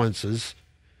consequences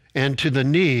and to the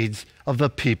needs of the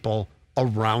people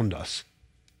around us.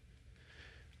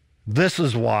 This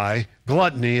is why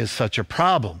gluttony is such a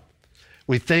problem.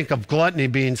 We think of gluttony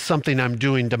being something I'm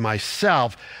doing to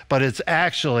myself, but it's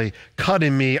actually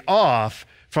cutting me off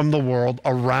from the world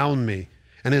around me.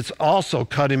 And it's also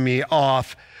cutting me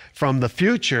off from the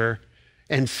future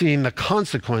and seeing the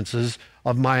consequences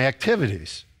of my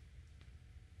activities.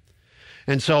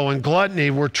 And so in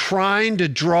gluttony, we're trying to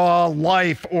draw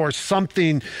life or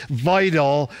something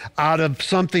vital out of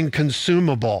something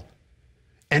consumable.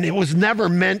 And it was never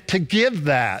meant to give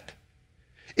that.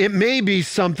 It may be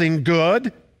something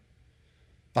good.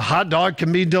 A hot dog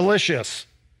can be delicious.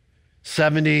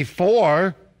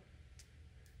 74,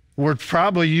 we're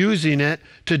probably using it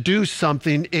to do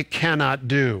something it cannot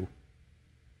do.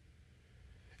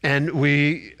 And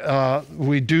we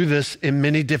do this in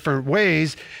many different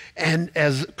ways. And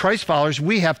as Christ followers,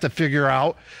 we have to figure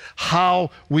out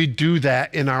how we do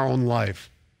that in our own life.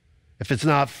 If it's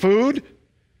not food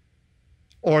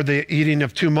or the eating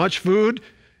of too much food,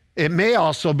 it may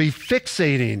also be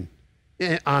fixating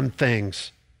on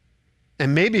things.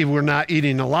 And maybe we're not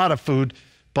eating a lot of food,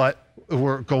 but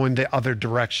we're going the other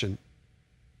direction.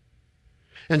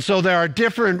 And so there are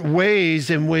different ways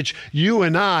in which you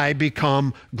and I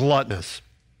become gluttonous.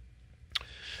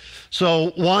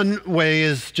 So one way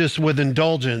is just with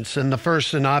indulgence, and the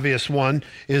first and obvious one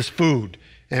is food.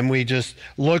 And we just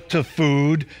look to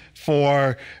food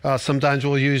for, sometimes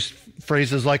we'll use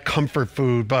phrases like comfort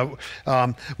food, but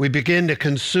we begin to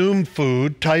consume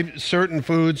food, certain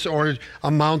foods or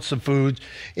amounts of food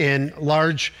in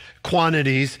large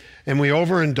quantities, and we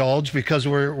overindulge because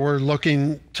we're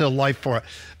looking to life for it.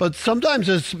 But sometimes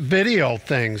it's video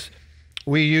things.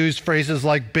 We use phrases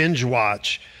like binge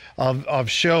watch of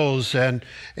shows,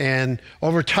 and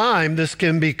over time this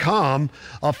can become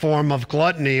a form of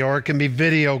gluttony, or it can be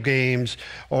video games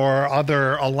or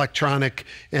other electronic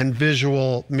and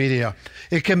visual media.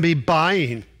 It can be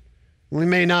buying. We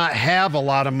may not have a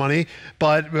lot of money,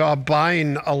 but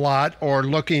buying a lot or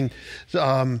looking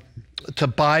to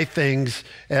buy things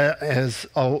as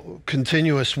a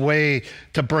continuous way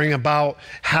to bring about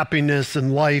happiness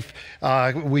in life.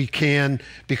 We can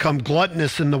become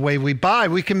gluttonous in the way we buy.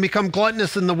 We can become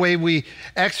gluttonous in the way we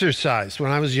exercise.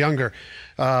 When I was younger,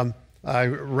 I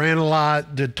ran a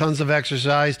lot, did tons of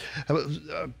exercise,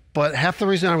 but half the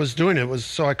reason I was doing it was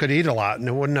so I could eat a lot and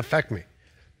it wouldn't affect me.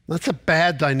 That's a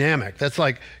bad dynamic. That's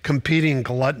like competing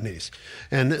gluttonies.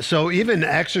 And so even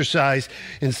exercise,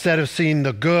 instead of seeing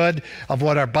the good of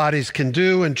what our bodies can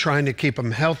do and trying to keep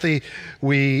them healthy,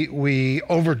 we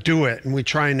overdo it and we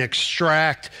try and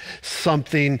extract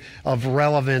something of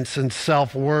relevance and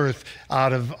self-worth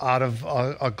out of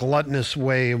a gluttonous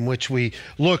way in which we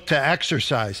look to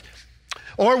exercise.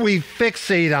 Or we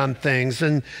fixate on things.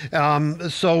 And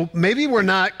so maybe we're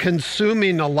not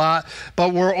consuming a lot,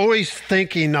 but we're always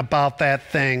thinking about that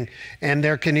thing. And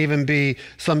there can even be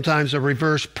sometimes a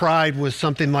reverse pride with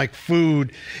something like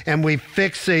food. And we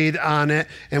fixate on it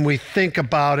and we think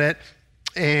about it.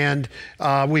 And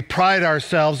we pride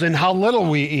ourselves in how little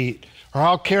we eat or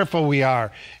how careful we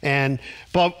are.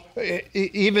 But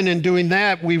even in doing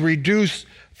that, we reduce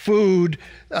food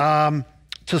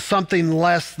to something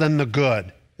less than the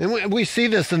good. And we see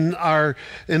this in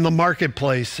the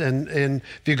marketplace. And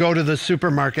if you go to the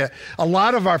supermarket, a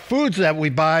lot of our foods that we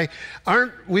buy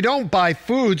we don't buy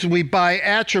foods, we buy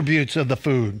attributes of the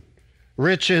food.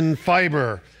 Rich in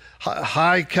fiber,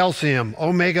 high calcium,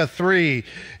 omega-3.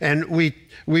 And we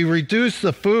reduce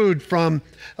the food from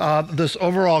this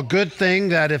overall good thing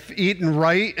that if eaten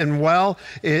right and well,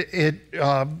 it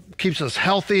keeps us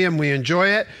healthy and we enjoy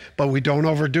it, but we don't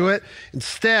overdo it.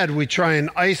 Instead, we try and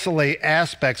isolate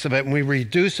aspects of it and we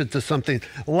reduce it to something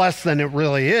less than it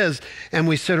really is. And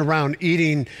we sit around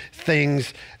eating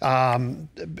things that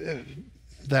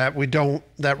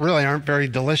really aren't very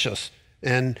delicious.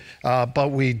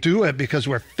 But we do it because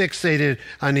we're fixated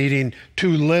on eating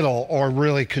too little or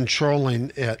really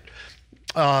controlling it.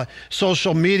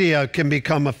 Social media can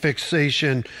become a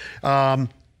fixation.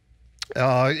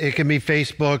 It can be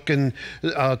Facebook and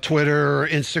Twitter or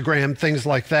Instagram, things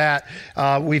like that.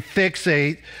 We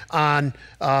fixate on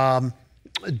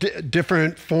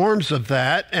different forms of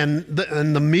that, and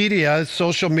the media,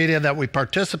 social media that we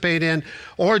participate in,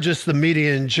 or just the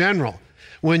media in general.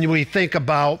 When we think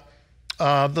about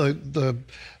the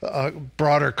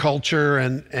broader culture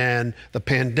and the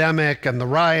pandemic and the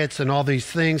riots and all these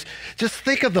things, just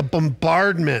think of the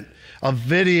bombardment of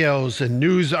videos and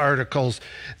news articles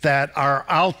that are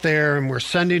out there and we're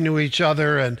sending to each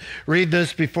other, and read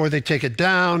this before they take it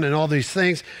down and all these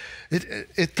things.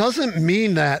 It doesn't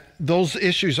mean that those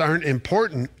issues aren't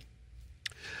important.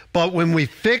 But when we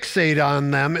fixate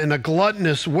on them in a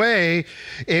gluttonous way,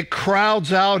 it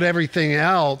crowds out everything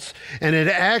else, and it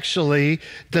actually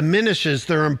diminishes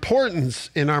their importance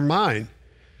in our mind.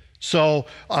 So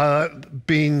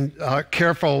being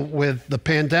careful with the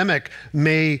pandemic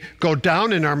may go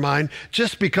down in our mind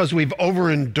just because we've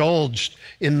overindulged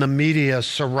in the media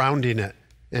surrounding it,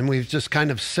 and we've just kind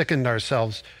of sickened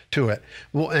ourselves to it.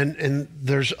 Well, and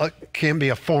there's can be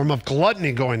a form of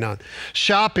gluttony going on.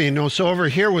 Shopping, so over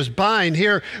here was buying,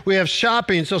 here we have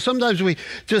shopping. So sometimes we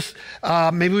just,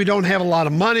 maybe we don't have a lot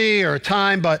of money or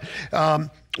time, but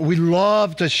we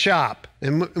love to shop.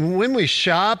 And when we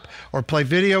shop or play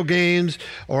video games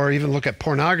or even look at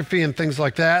pornography and things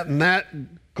like that, and that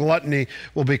gluttony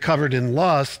will be covered in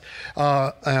lust,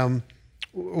 when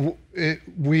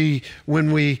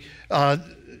we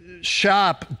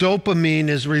shop, dopamine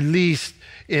is released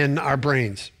in our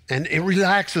brains and it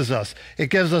relaxes us.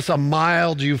 It gives us a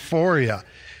mild euphoria.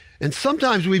 And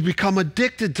sometimes we become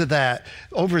addicted to that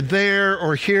over there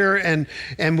or here, and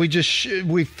we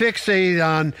fixate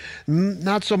on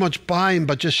not so much buying,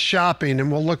 but just shopping,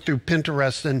 and we'll look through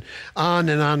Pinterest and on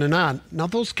and on and on. Now,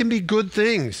 those can be good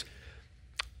things,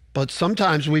 but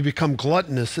sometimes we become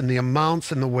gluttonous in the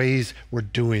amounts and the ways we're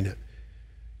doing it.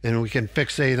 And we can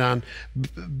fixate on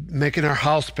making our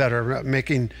house better,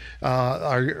 making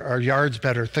our yards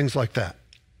better, things like that.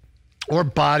 Or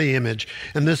body image.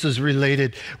 And this is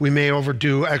related. We may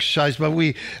overdo exercise, but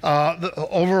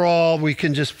overall we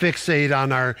can just fixate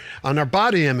on our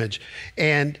body image.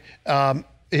 And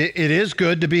it is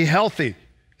good to be healthy.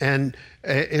 And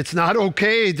it's not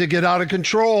okay to get out of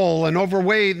control and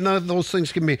overweight. None of those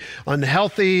things can be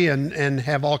unhealthy and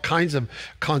have all kinds of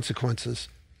consequences.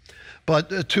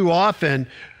 But too often,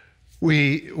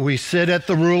 we sit at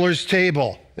the ruler's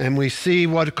table and we see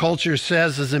what culture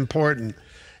says is important,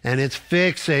 and it's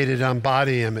fixated on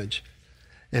body image.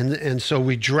 And so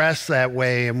we dress that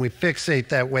way and we fixate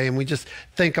that way, and we just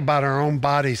think about our own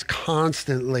bodies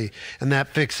constantly, and that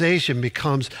fixation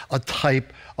becomes a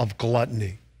type of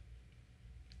gluttony.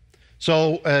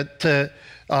 So to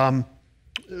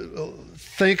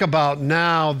think about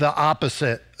now, the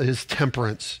opposite is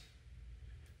temperance.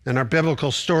 And our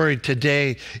biblical story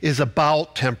today is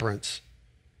about temperance.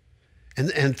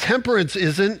 And temperance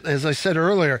isn't, as I said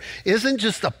earlier, isn't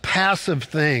just a passive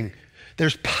thing.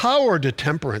 There's power to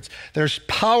temperance. There's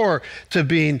power to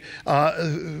being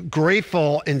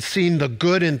grateful and seeing the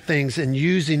good in things and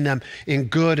using them in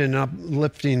good and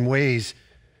uplifting ways.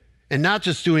 And not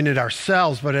just doing it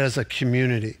ourselves, but as a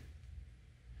community.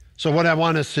 So what I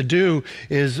want us to do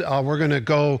is we're going to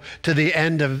go to the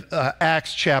end of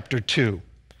Acts chapter 2.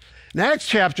 And Acts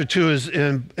chapter 2 is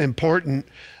important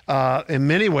in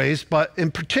many ways, but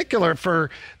in particular for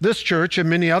this church and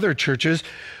many other churches.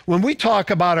 When we talk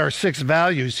about our 6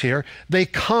 values here, they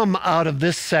come out of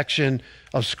this section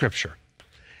of Scripture.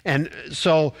 And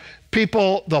so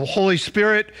people, the Holy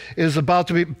Spirit is about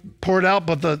to be poured out,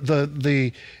 but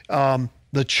the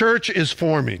church is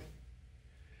forming.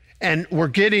 And we're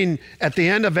getting, at the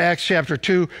end of Acts chapter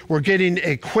 2, we're getting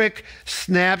a quick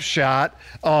snapshot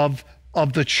of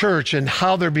the church and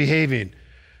how they're behaving.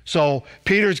 So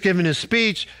Peter's given his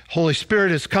speech, Holy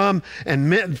Spirit has come,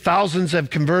 and thousands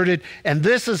have converted, and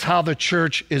this is how the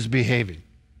church is behaving.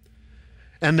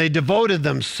 And they devoted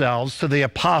themselves to the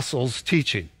apostles'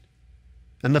 teaching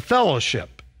and the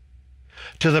fellowship,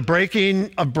 to the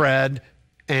breaking of bread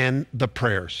and the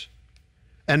prayers.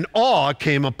 And awe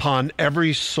came upon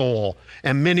every soul,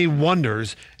 and many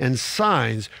wonders and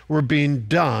signs were being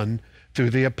done through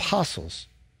the apostles.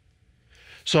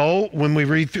 So when we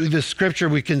read through this scripture,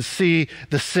 we can see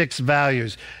the 6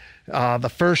 values.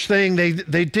 The first thing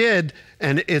they did,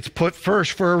 and it's put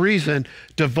first for a reason,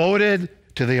 devoted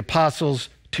to the apostles'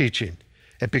 teaching.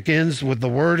 It begins with the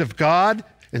word of God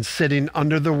and sitting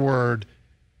under the word.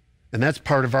 And that's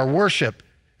part of our worship.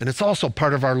 And it's also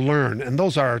part of our learn. And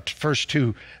those are our first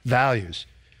 2 values.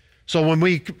 So when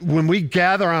we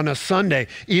gather on a Sunday,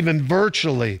 even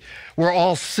virtually, we're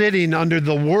all sitting under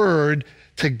the word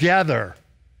together.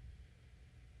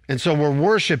 And so we're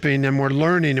worshiping and we're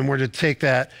learning, and we're to take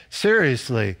that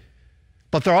seriously.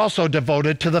 But they're also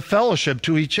devoted to the fellowship,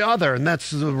 to each other, and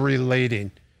that's the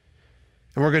relating.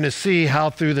 And we're going to see how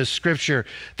through the scripture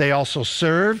they also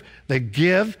serve, they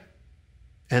give,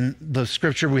 and the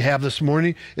scripture we have this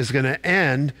morning is going to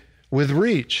end with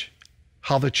reach,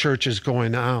 how the church is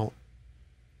going out.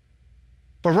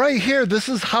 But right here, this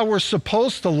is how we're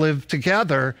supposed to live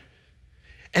together.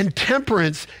 And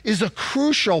temperance is a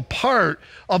crucial part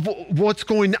of what's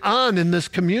going on in this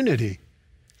community.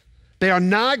 They are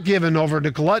not given over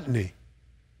to gluttony,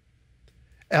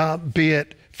 be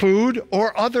it food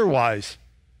or otherwise.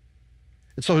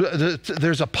 And so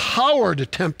there's a power to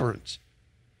temperance.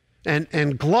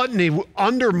 And gluttony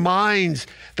undermines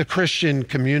the Christian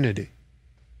community.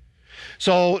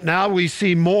 So now we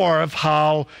see more of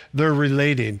how they're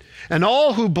relating. And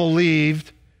all who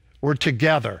believed were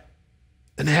together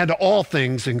and had all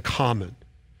things in common.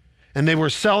 And they were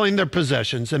selling their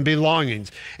possessions and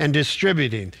belongings and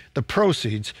distributing the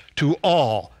proceeds to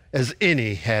all as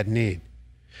any had need.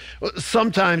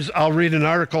 Sometimes I'll read an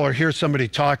article or hear somebody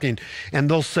talking, and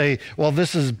they'll say, well,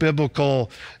 this is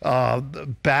biblical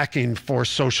backing for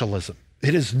socialism.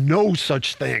 It is no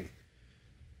such thing.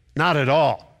 Not at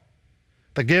all.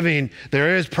 The giving,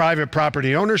 there is private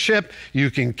property ownership. You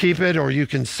can keep it or you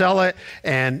can sell it,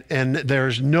 and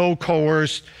there's no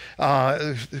coerced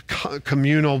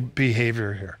communal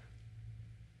behavior here.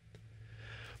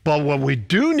 But what we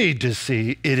do need to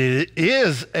see, it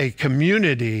is a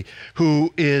community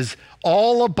who is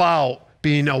all about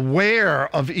being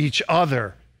aware of each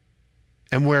other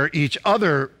and where each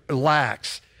other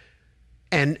lacks,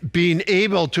 and being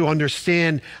able to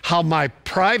understand how my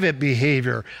private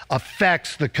behavior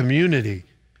affects the community.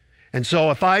 And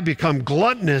so if I become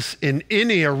gluttonous in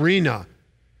any arena,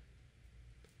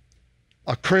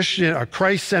 a Christian, a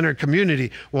Christ-centered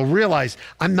community will realize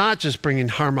I'm not just bringing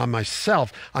harm on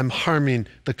myself, I'm harming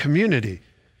the community.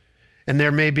 And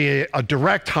there may be a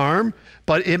direct harm,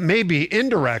 but it may be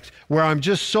indirect, where I'm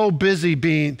just so busy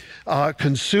being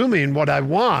consuming what I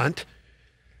want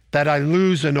that I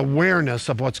lose an awareness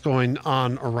of what's going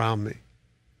on around me.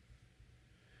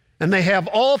 And they have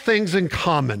all things in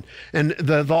common. And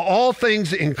the all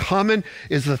things in common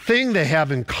is the thing they have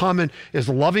in common is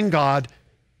loving God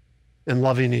and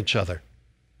loving each other.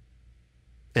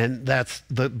 And that's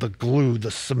the glue,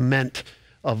 the cement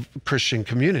of Christian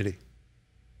community.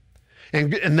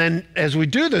 And then as we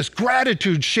do this,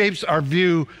 gratitude shapes our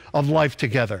view of life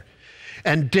together.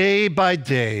 And day by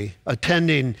day,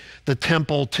 attending the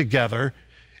temple together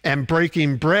and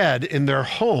breaking bread in their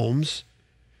homes,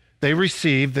 they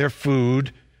receive their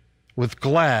food with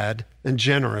glad and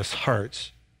generous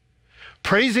hearts,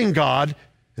 praising God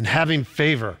and having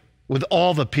favor with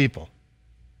all the people.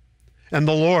 And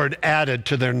the Lord added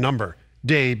to their number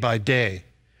day by day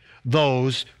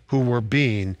those who were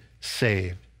being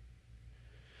saved.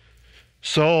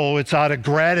 So it's out of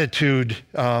gratitude.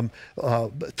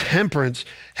 Temperance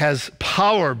has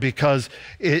power because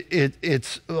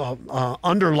it's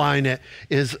underlying it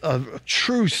is a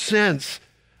true sense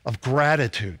of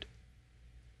gratitude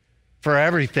for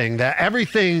everything, that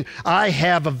everything I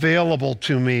have available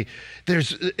to me,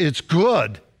 it's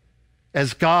good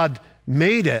as God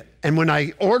made it. And when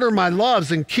I order my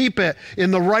loves and keep it in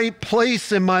the right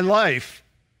place in my life,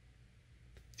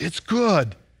 it's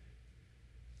good.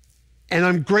 And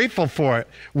I'm grateful for it.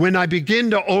 When I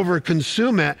begin to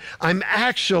overconsume it, I'm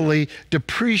actually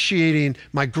depreciating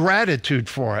my gratitude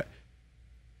for it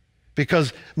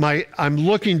because I'm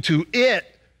looking to it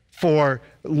for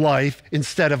life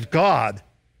instead of God.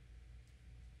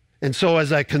 And so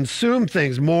as I consume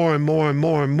things more and more and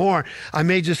more and more, I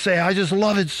may just say, I just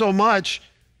love it so much.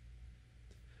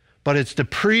 But it's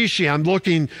depreciating. I'm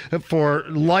looking for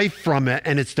life from it,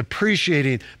 and it's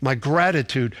depreciating my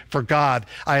gratitude for God.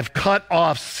 I have cut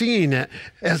off seeing it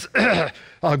as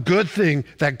a good thing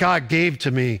that God gave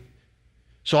to me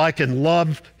so I can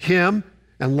love him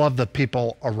and love the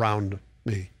people around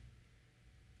me.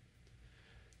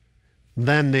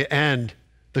 Then the end,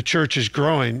 the church is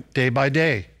growing day by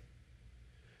day.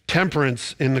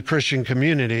 Temperance in the Christian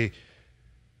community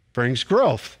brings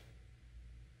growth.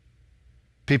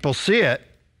 People see it,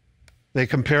 they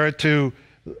compare it to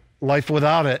life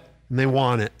without it, and they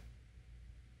want it.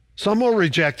 Some will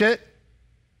reject it,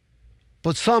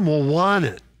 but some will want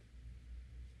it.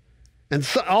 And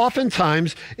so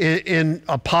oftentimes in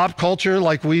a pop culture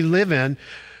like we live in,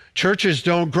 churches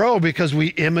don't grow because we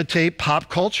imitate pop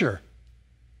culture.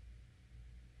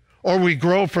 Or we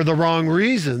grow for the wrong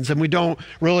reasons and we don't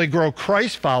really grow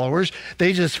Christ followers.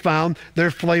 They just found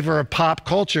their flavor of pop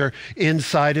culture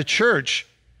inside a church.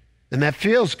 And that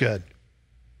feels good.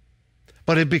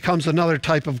 But it becomes another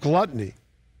type of gluttony.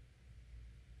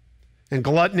 And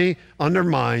gluttony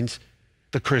undermines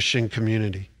the Christian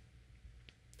community.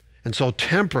 And so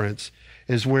temperance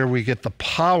is where we get the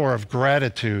power of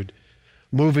gratitude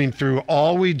moving through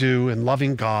all we do in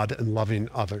loving God and loving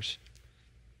others.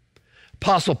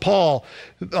 Apostle Paul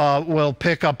will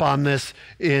pick up on this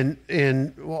in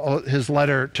his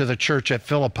letter to the church at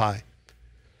Philippi.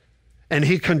 And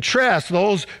he contrasts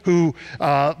those who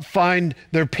find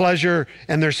their pleasure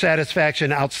and their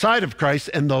satisfaction outside of Christ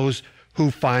and those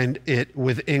who find it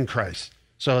within Christ.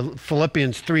 So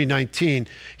Philippians 3:19,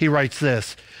 he writes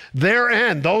this, their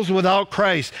end, those without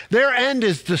Christ, their end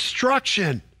is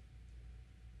destruction.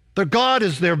 Their God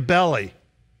is their belly,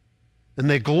 and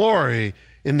they glory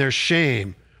in their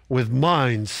shame with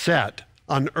minds set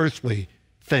on earthly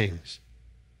things.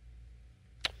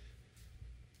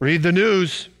 Read the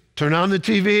news, turn on the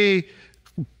TV,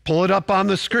 pull it up on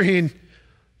the screen,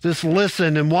 just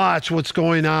listen and watch what's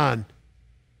going on.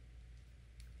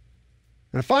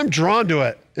 And if I'm drawn to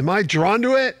it, am I drawn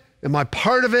to it? Am I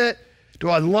part of it? Do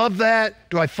I love that?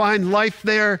 Do I find life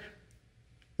there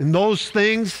in those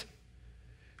things?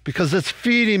 Because it's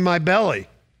feeding my belly.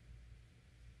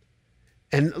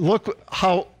 And look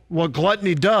what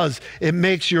gluttony does. It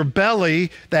makes your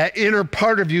belly, that inner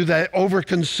part of you that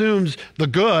overconsumes the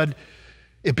good,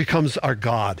 it becomes our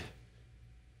God.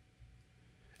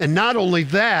 And not only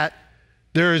that,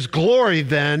 there is glory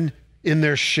then in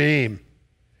their shame.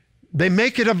 They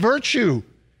make it a virtue.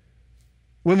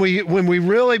 When we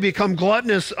really become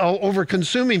gluttonous over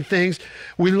consuming things,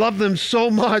 we love them so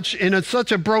much in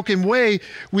such a broken way,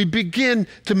 we begin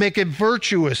to make it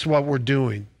virtuous what we're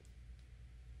doing.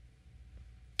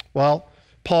 Well,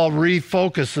 Paul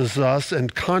refocuses us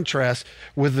and contrasts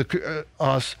with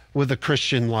us with the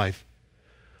Christian life.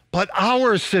 But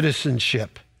our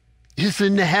citizenship is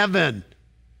in heaven,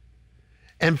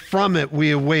 and from it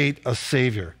we await a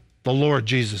Savior, the Lord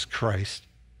Jesus Christ,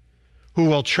 who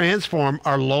will transform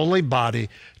our lowly body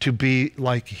to be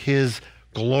like his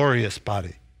glorious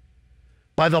body,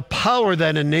 by the power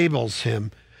that enables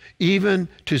him even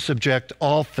to subject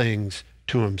all things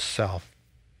to himself.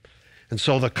 And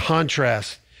so the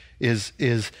contrast is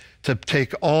to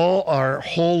take all our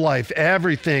whole life,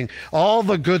 everything, all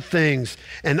the good things,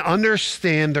 and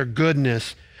understand their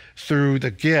goodness through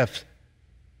the gift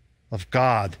of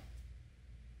God.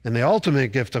 And the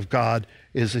ultimate gift of God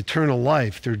is eternal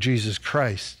life through Jesus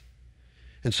Christ.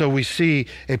 And so we see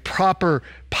a proper,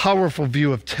 powerful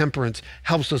view of temperance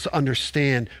helps us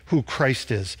understand who Christ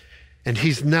is. And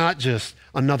he's not just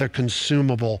another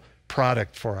consumable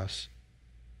product for us.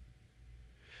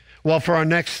 Well, for our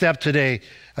next step today,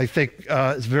 I think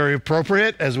it's very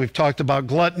appropriate as we've talked about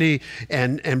gluttony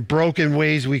and broken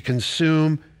ways we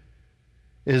consume,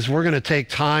 is we're going to take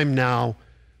time now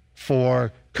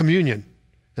for communion.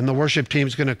 And the worship team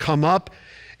is going to come up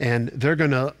and they're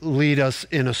going to lead us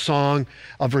in a song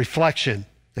of reflection.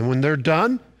 And when they're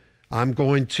done, I'm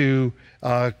going to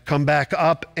come back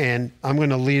up and I'm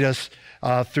going to lead us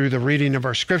through the reading of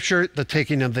our scripture, the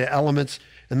taking of the elements,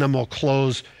 and then we'll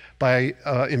close by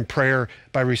in prayer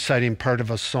by reciting part of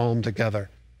a psalm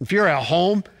together. If you're at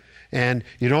home and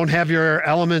you don't have your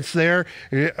elements there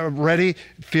ready,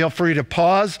 feel free to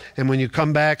pause, and when you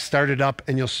come back, start it up,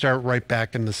 and you'll start right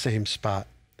back in the same spot.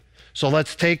 So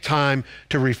let's take time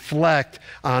to reflect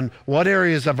on what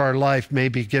areas of our life may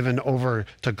be given over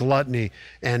to gluttony,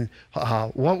 and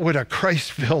what would a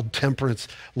Christ-filled temperance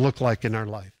look like in our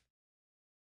life.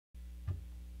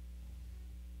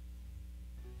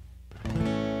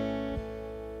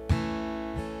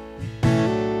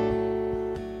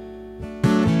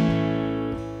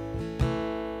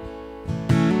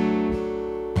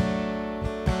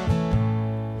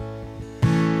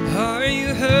 Are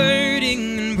you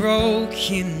hurting and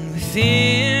broken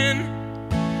within,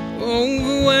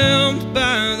 overwhelmed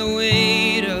by the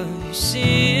weight of your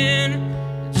sin?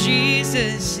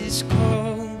 Jesus is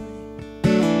calling.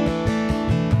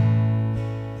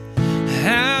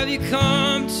 Have you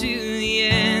come to the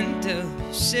end of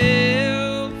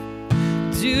yourself?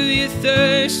 Do you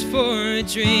thirst for a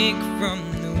drink from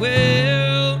the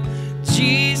well?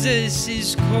 Jesus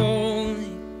is calling.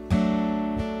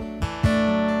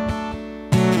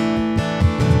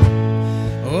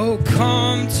 Oh,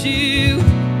 come to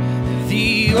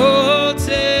the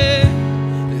altar.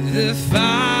 The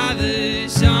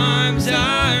Father's arms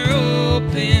are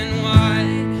open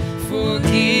wide.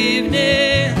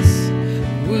 Forgiveness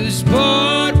was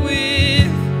bought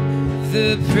with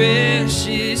the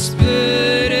precious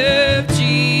blood of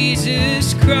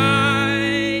Jesus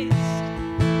Christ.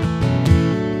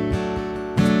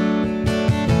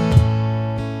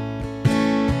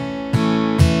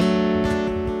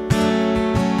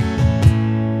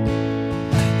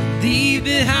 Leave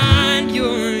behind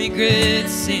your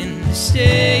regrets and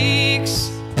mistakes.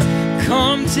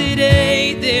 Come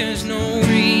today, there's no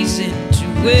reason to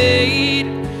wait.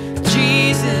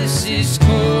 Jesus is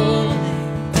calling.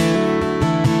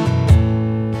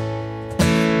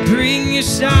 Bring your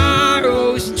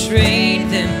sorrows and trade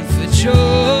them for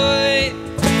joy.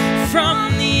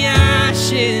 From the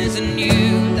ashes a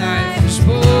new life was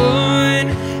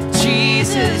born.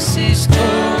 Jesus is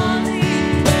calling.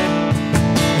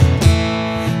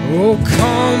 Oh,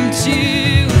 come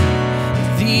to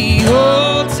the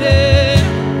altar.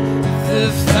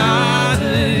 The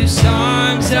Father's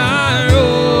arms are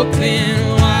open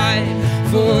wide.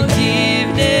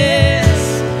 Forgiveness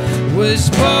was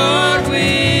bought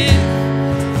with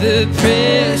the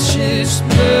precious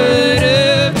blood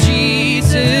of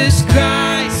Jesus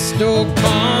Christ. Oh,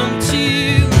 come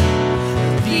to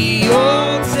the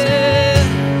altar.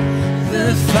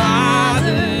 The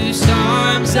Father's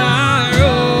arms are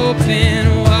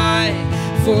open wide.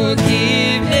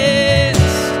 Forgiveness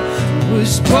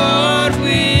was bought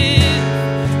with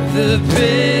the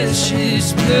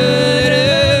precious blood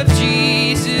of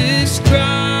Jesus Christ.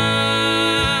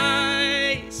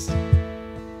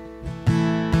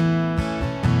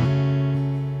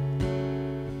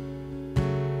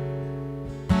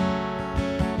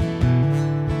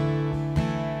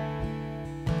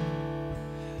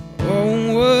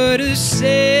 Oh, what a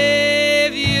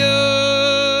Savior.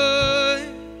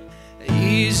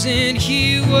 Isn't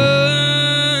he wonderful?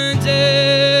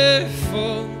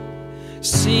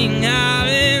 Sing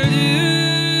hallelujah.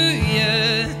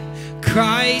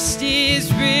 Christ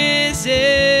is risen.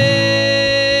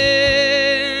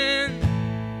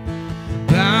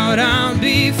 Bow down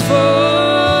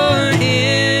before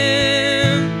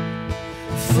him,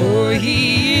 for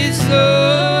he is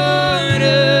Lord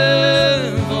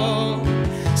of all.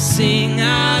 Sing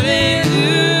hallelujah.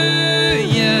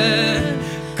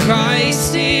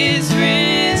 Christ is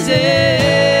risen.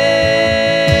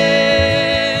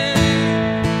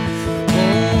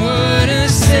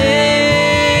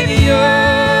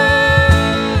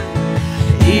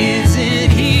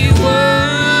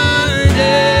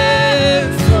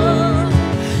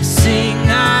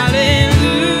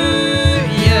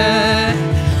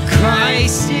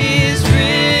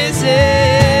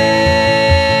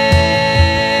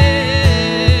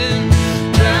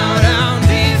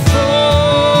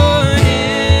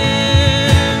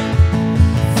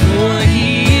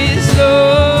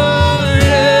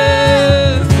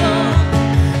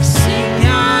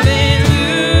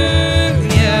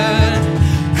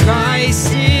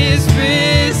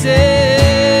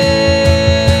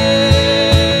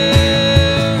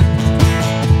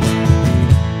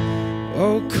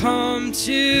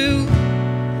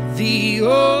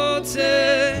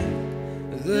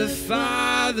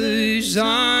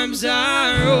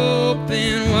 are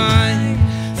open wide.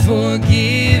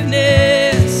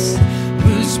 Forgiveness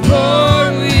was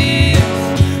born with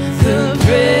the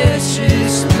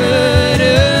precious blood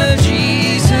of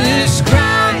Jesus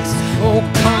Christ. Oh,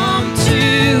 come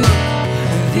to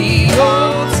the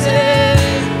altar.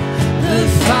 The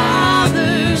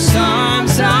Father's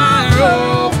arms are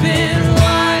open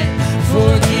wide.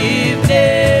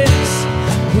 Forgiveness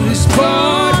was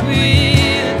bought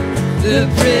with the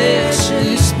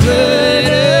precious blood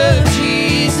of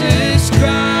Jesus Christ.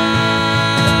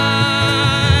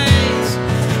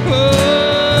 Oh,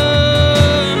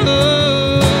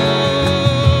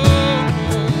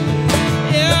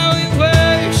 yeah, we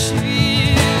worship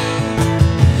you.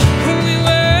 We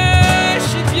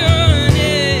worship your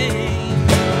name.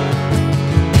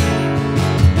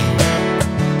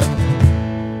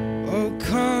 Oh,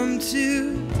 come to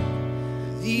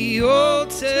the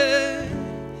altar.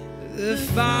 The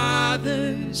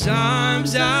Father's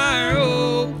arms are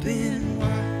open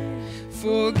wide.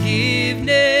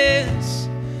 Forgiveness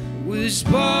was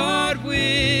bought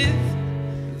with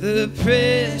the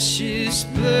precious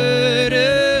blood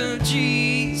of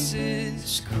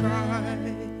Jesus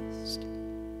Christ.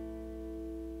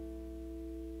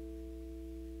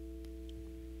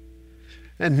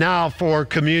 And now for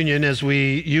communion, as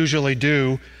we usually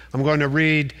do, I'm going to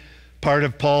read part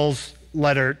of Paul's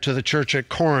letter to the church at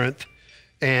Corinth,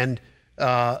 and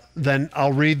then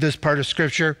I'll read this part of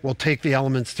Scripture. We'll take the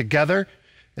elements together,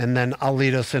 and then I'll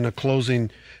lead us in a closing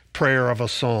prayer of a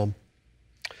psalm.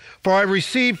 For I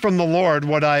received from the Lord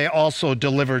what I also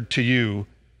delivered to you,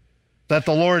 that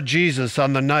the Lord Jesus,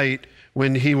 on the night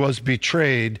when he was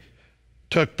betrayed,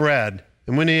 took bread,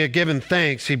 and when he had given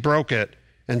thanks, he broke it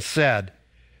and said,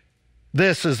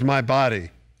 "This is my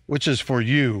body, which is for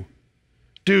you.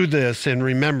 Do this in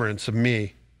remembrance of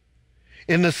me."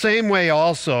 In the same way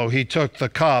also he took the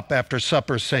cup after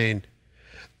supper, saying,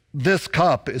 "This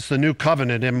cup is the new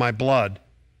covenant in my blood.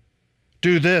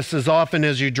 Do this as often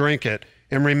as you drink it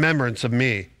in remembrance of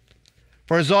me.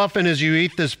 For as often as you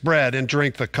eat this bread and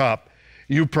drink the cup,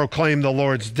 you proclaim the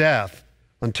Lord's death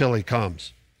until he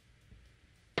comes."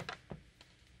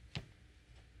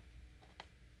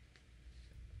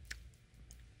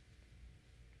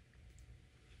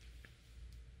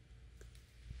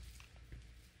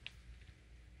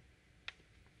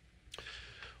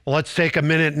 Well, let's take a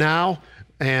minute now,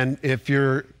 and if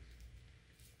you're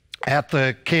at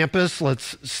the campus,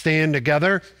 let's stand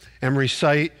together and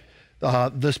recite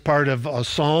this part of a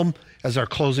psalm as our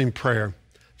closing prayer.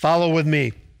 Follow with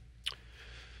me.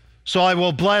 So I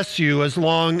will bless you as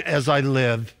long as I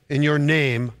live. In your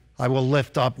name I will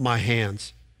lift up my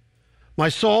hands. My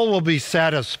soul will be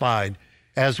satisfied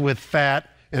as with fat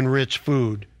and rich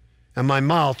food, and my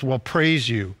mouth will praise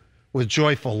you with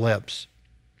joyful lips.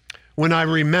 When I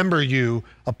remember you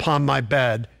upon my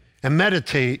bed and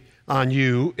meditate on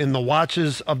you in the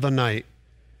watches of the night.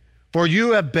 For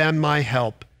you have been my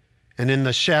help, and in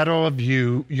the shadow of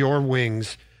you, your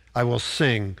wings, I will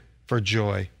sing for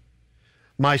joy.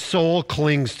 My soul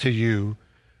clings to you.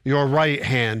 Your right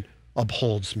hand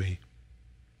upholds me.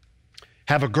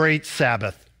 Have a great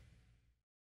Sabbath.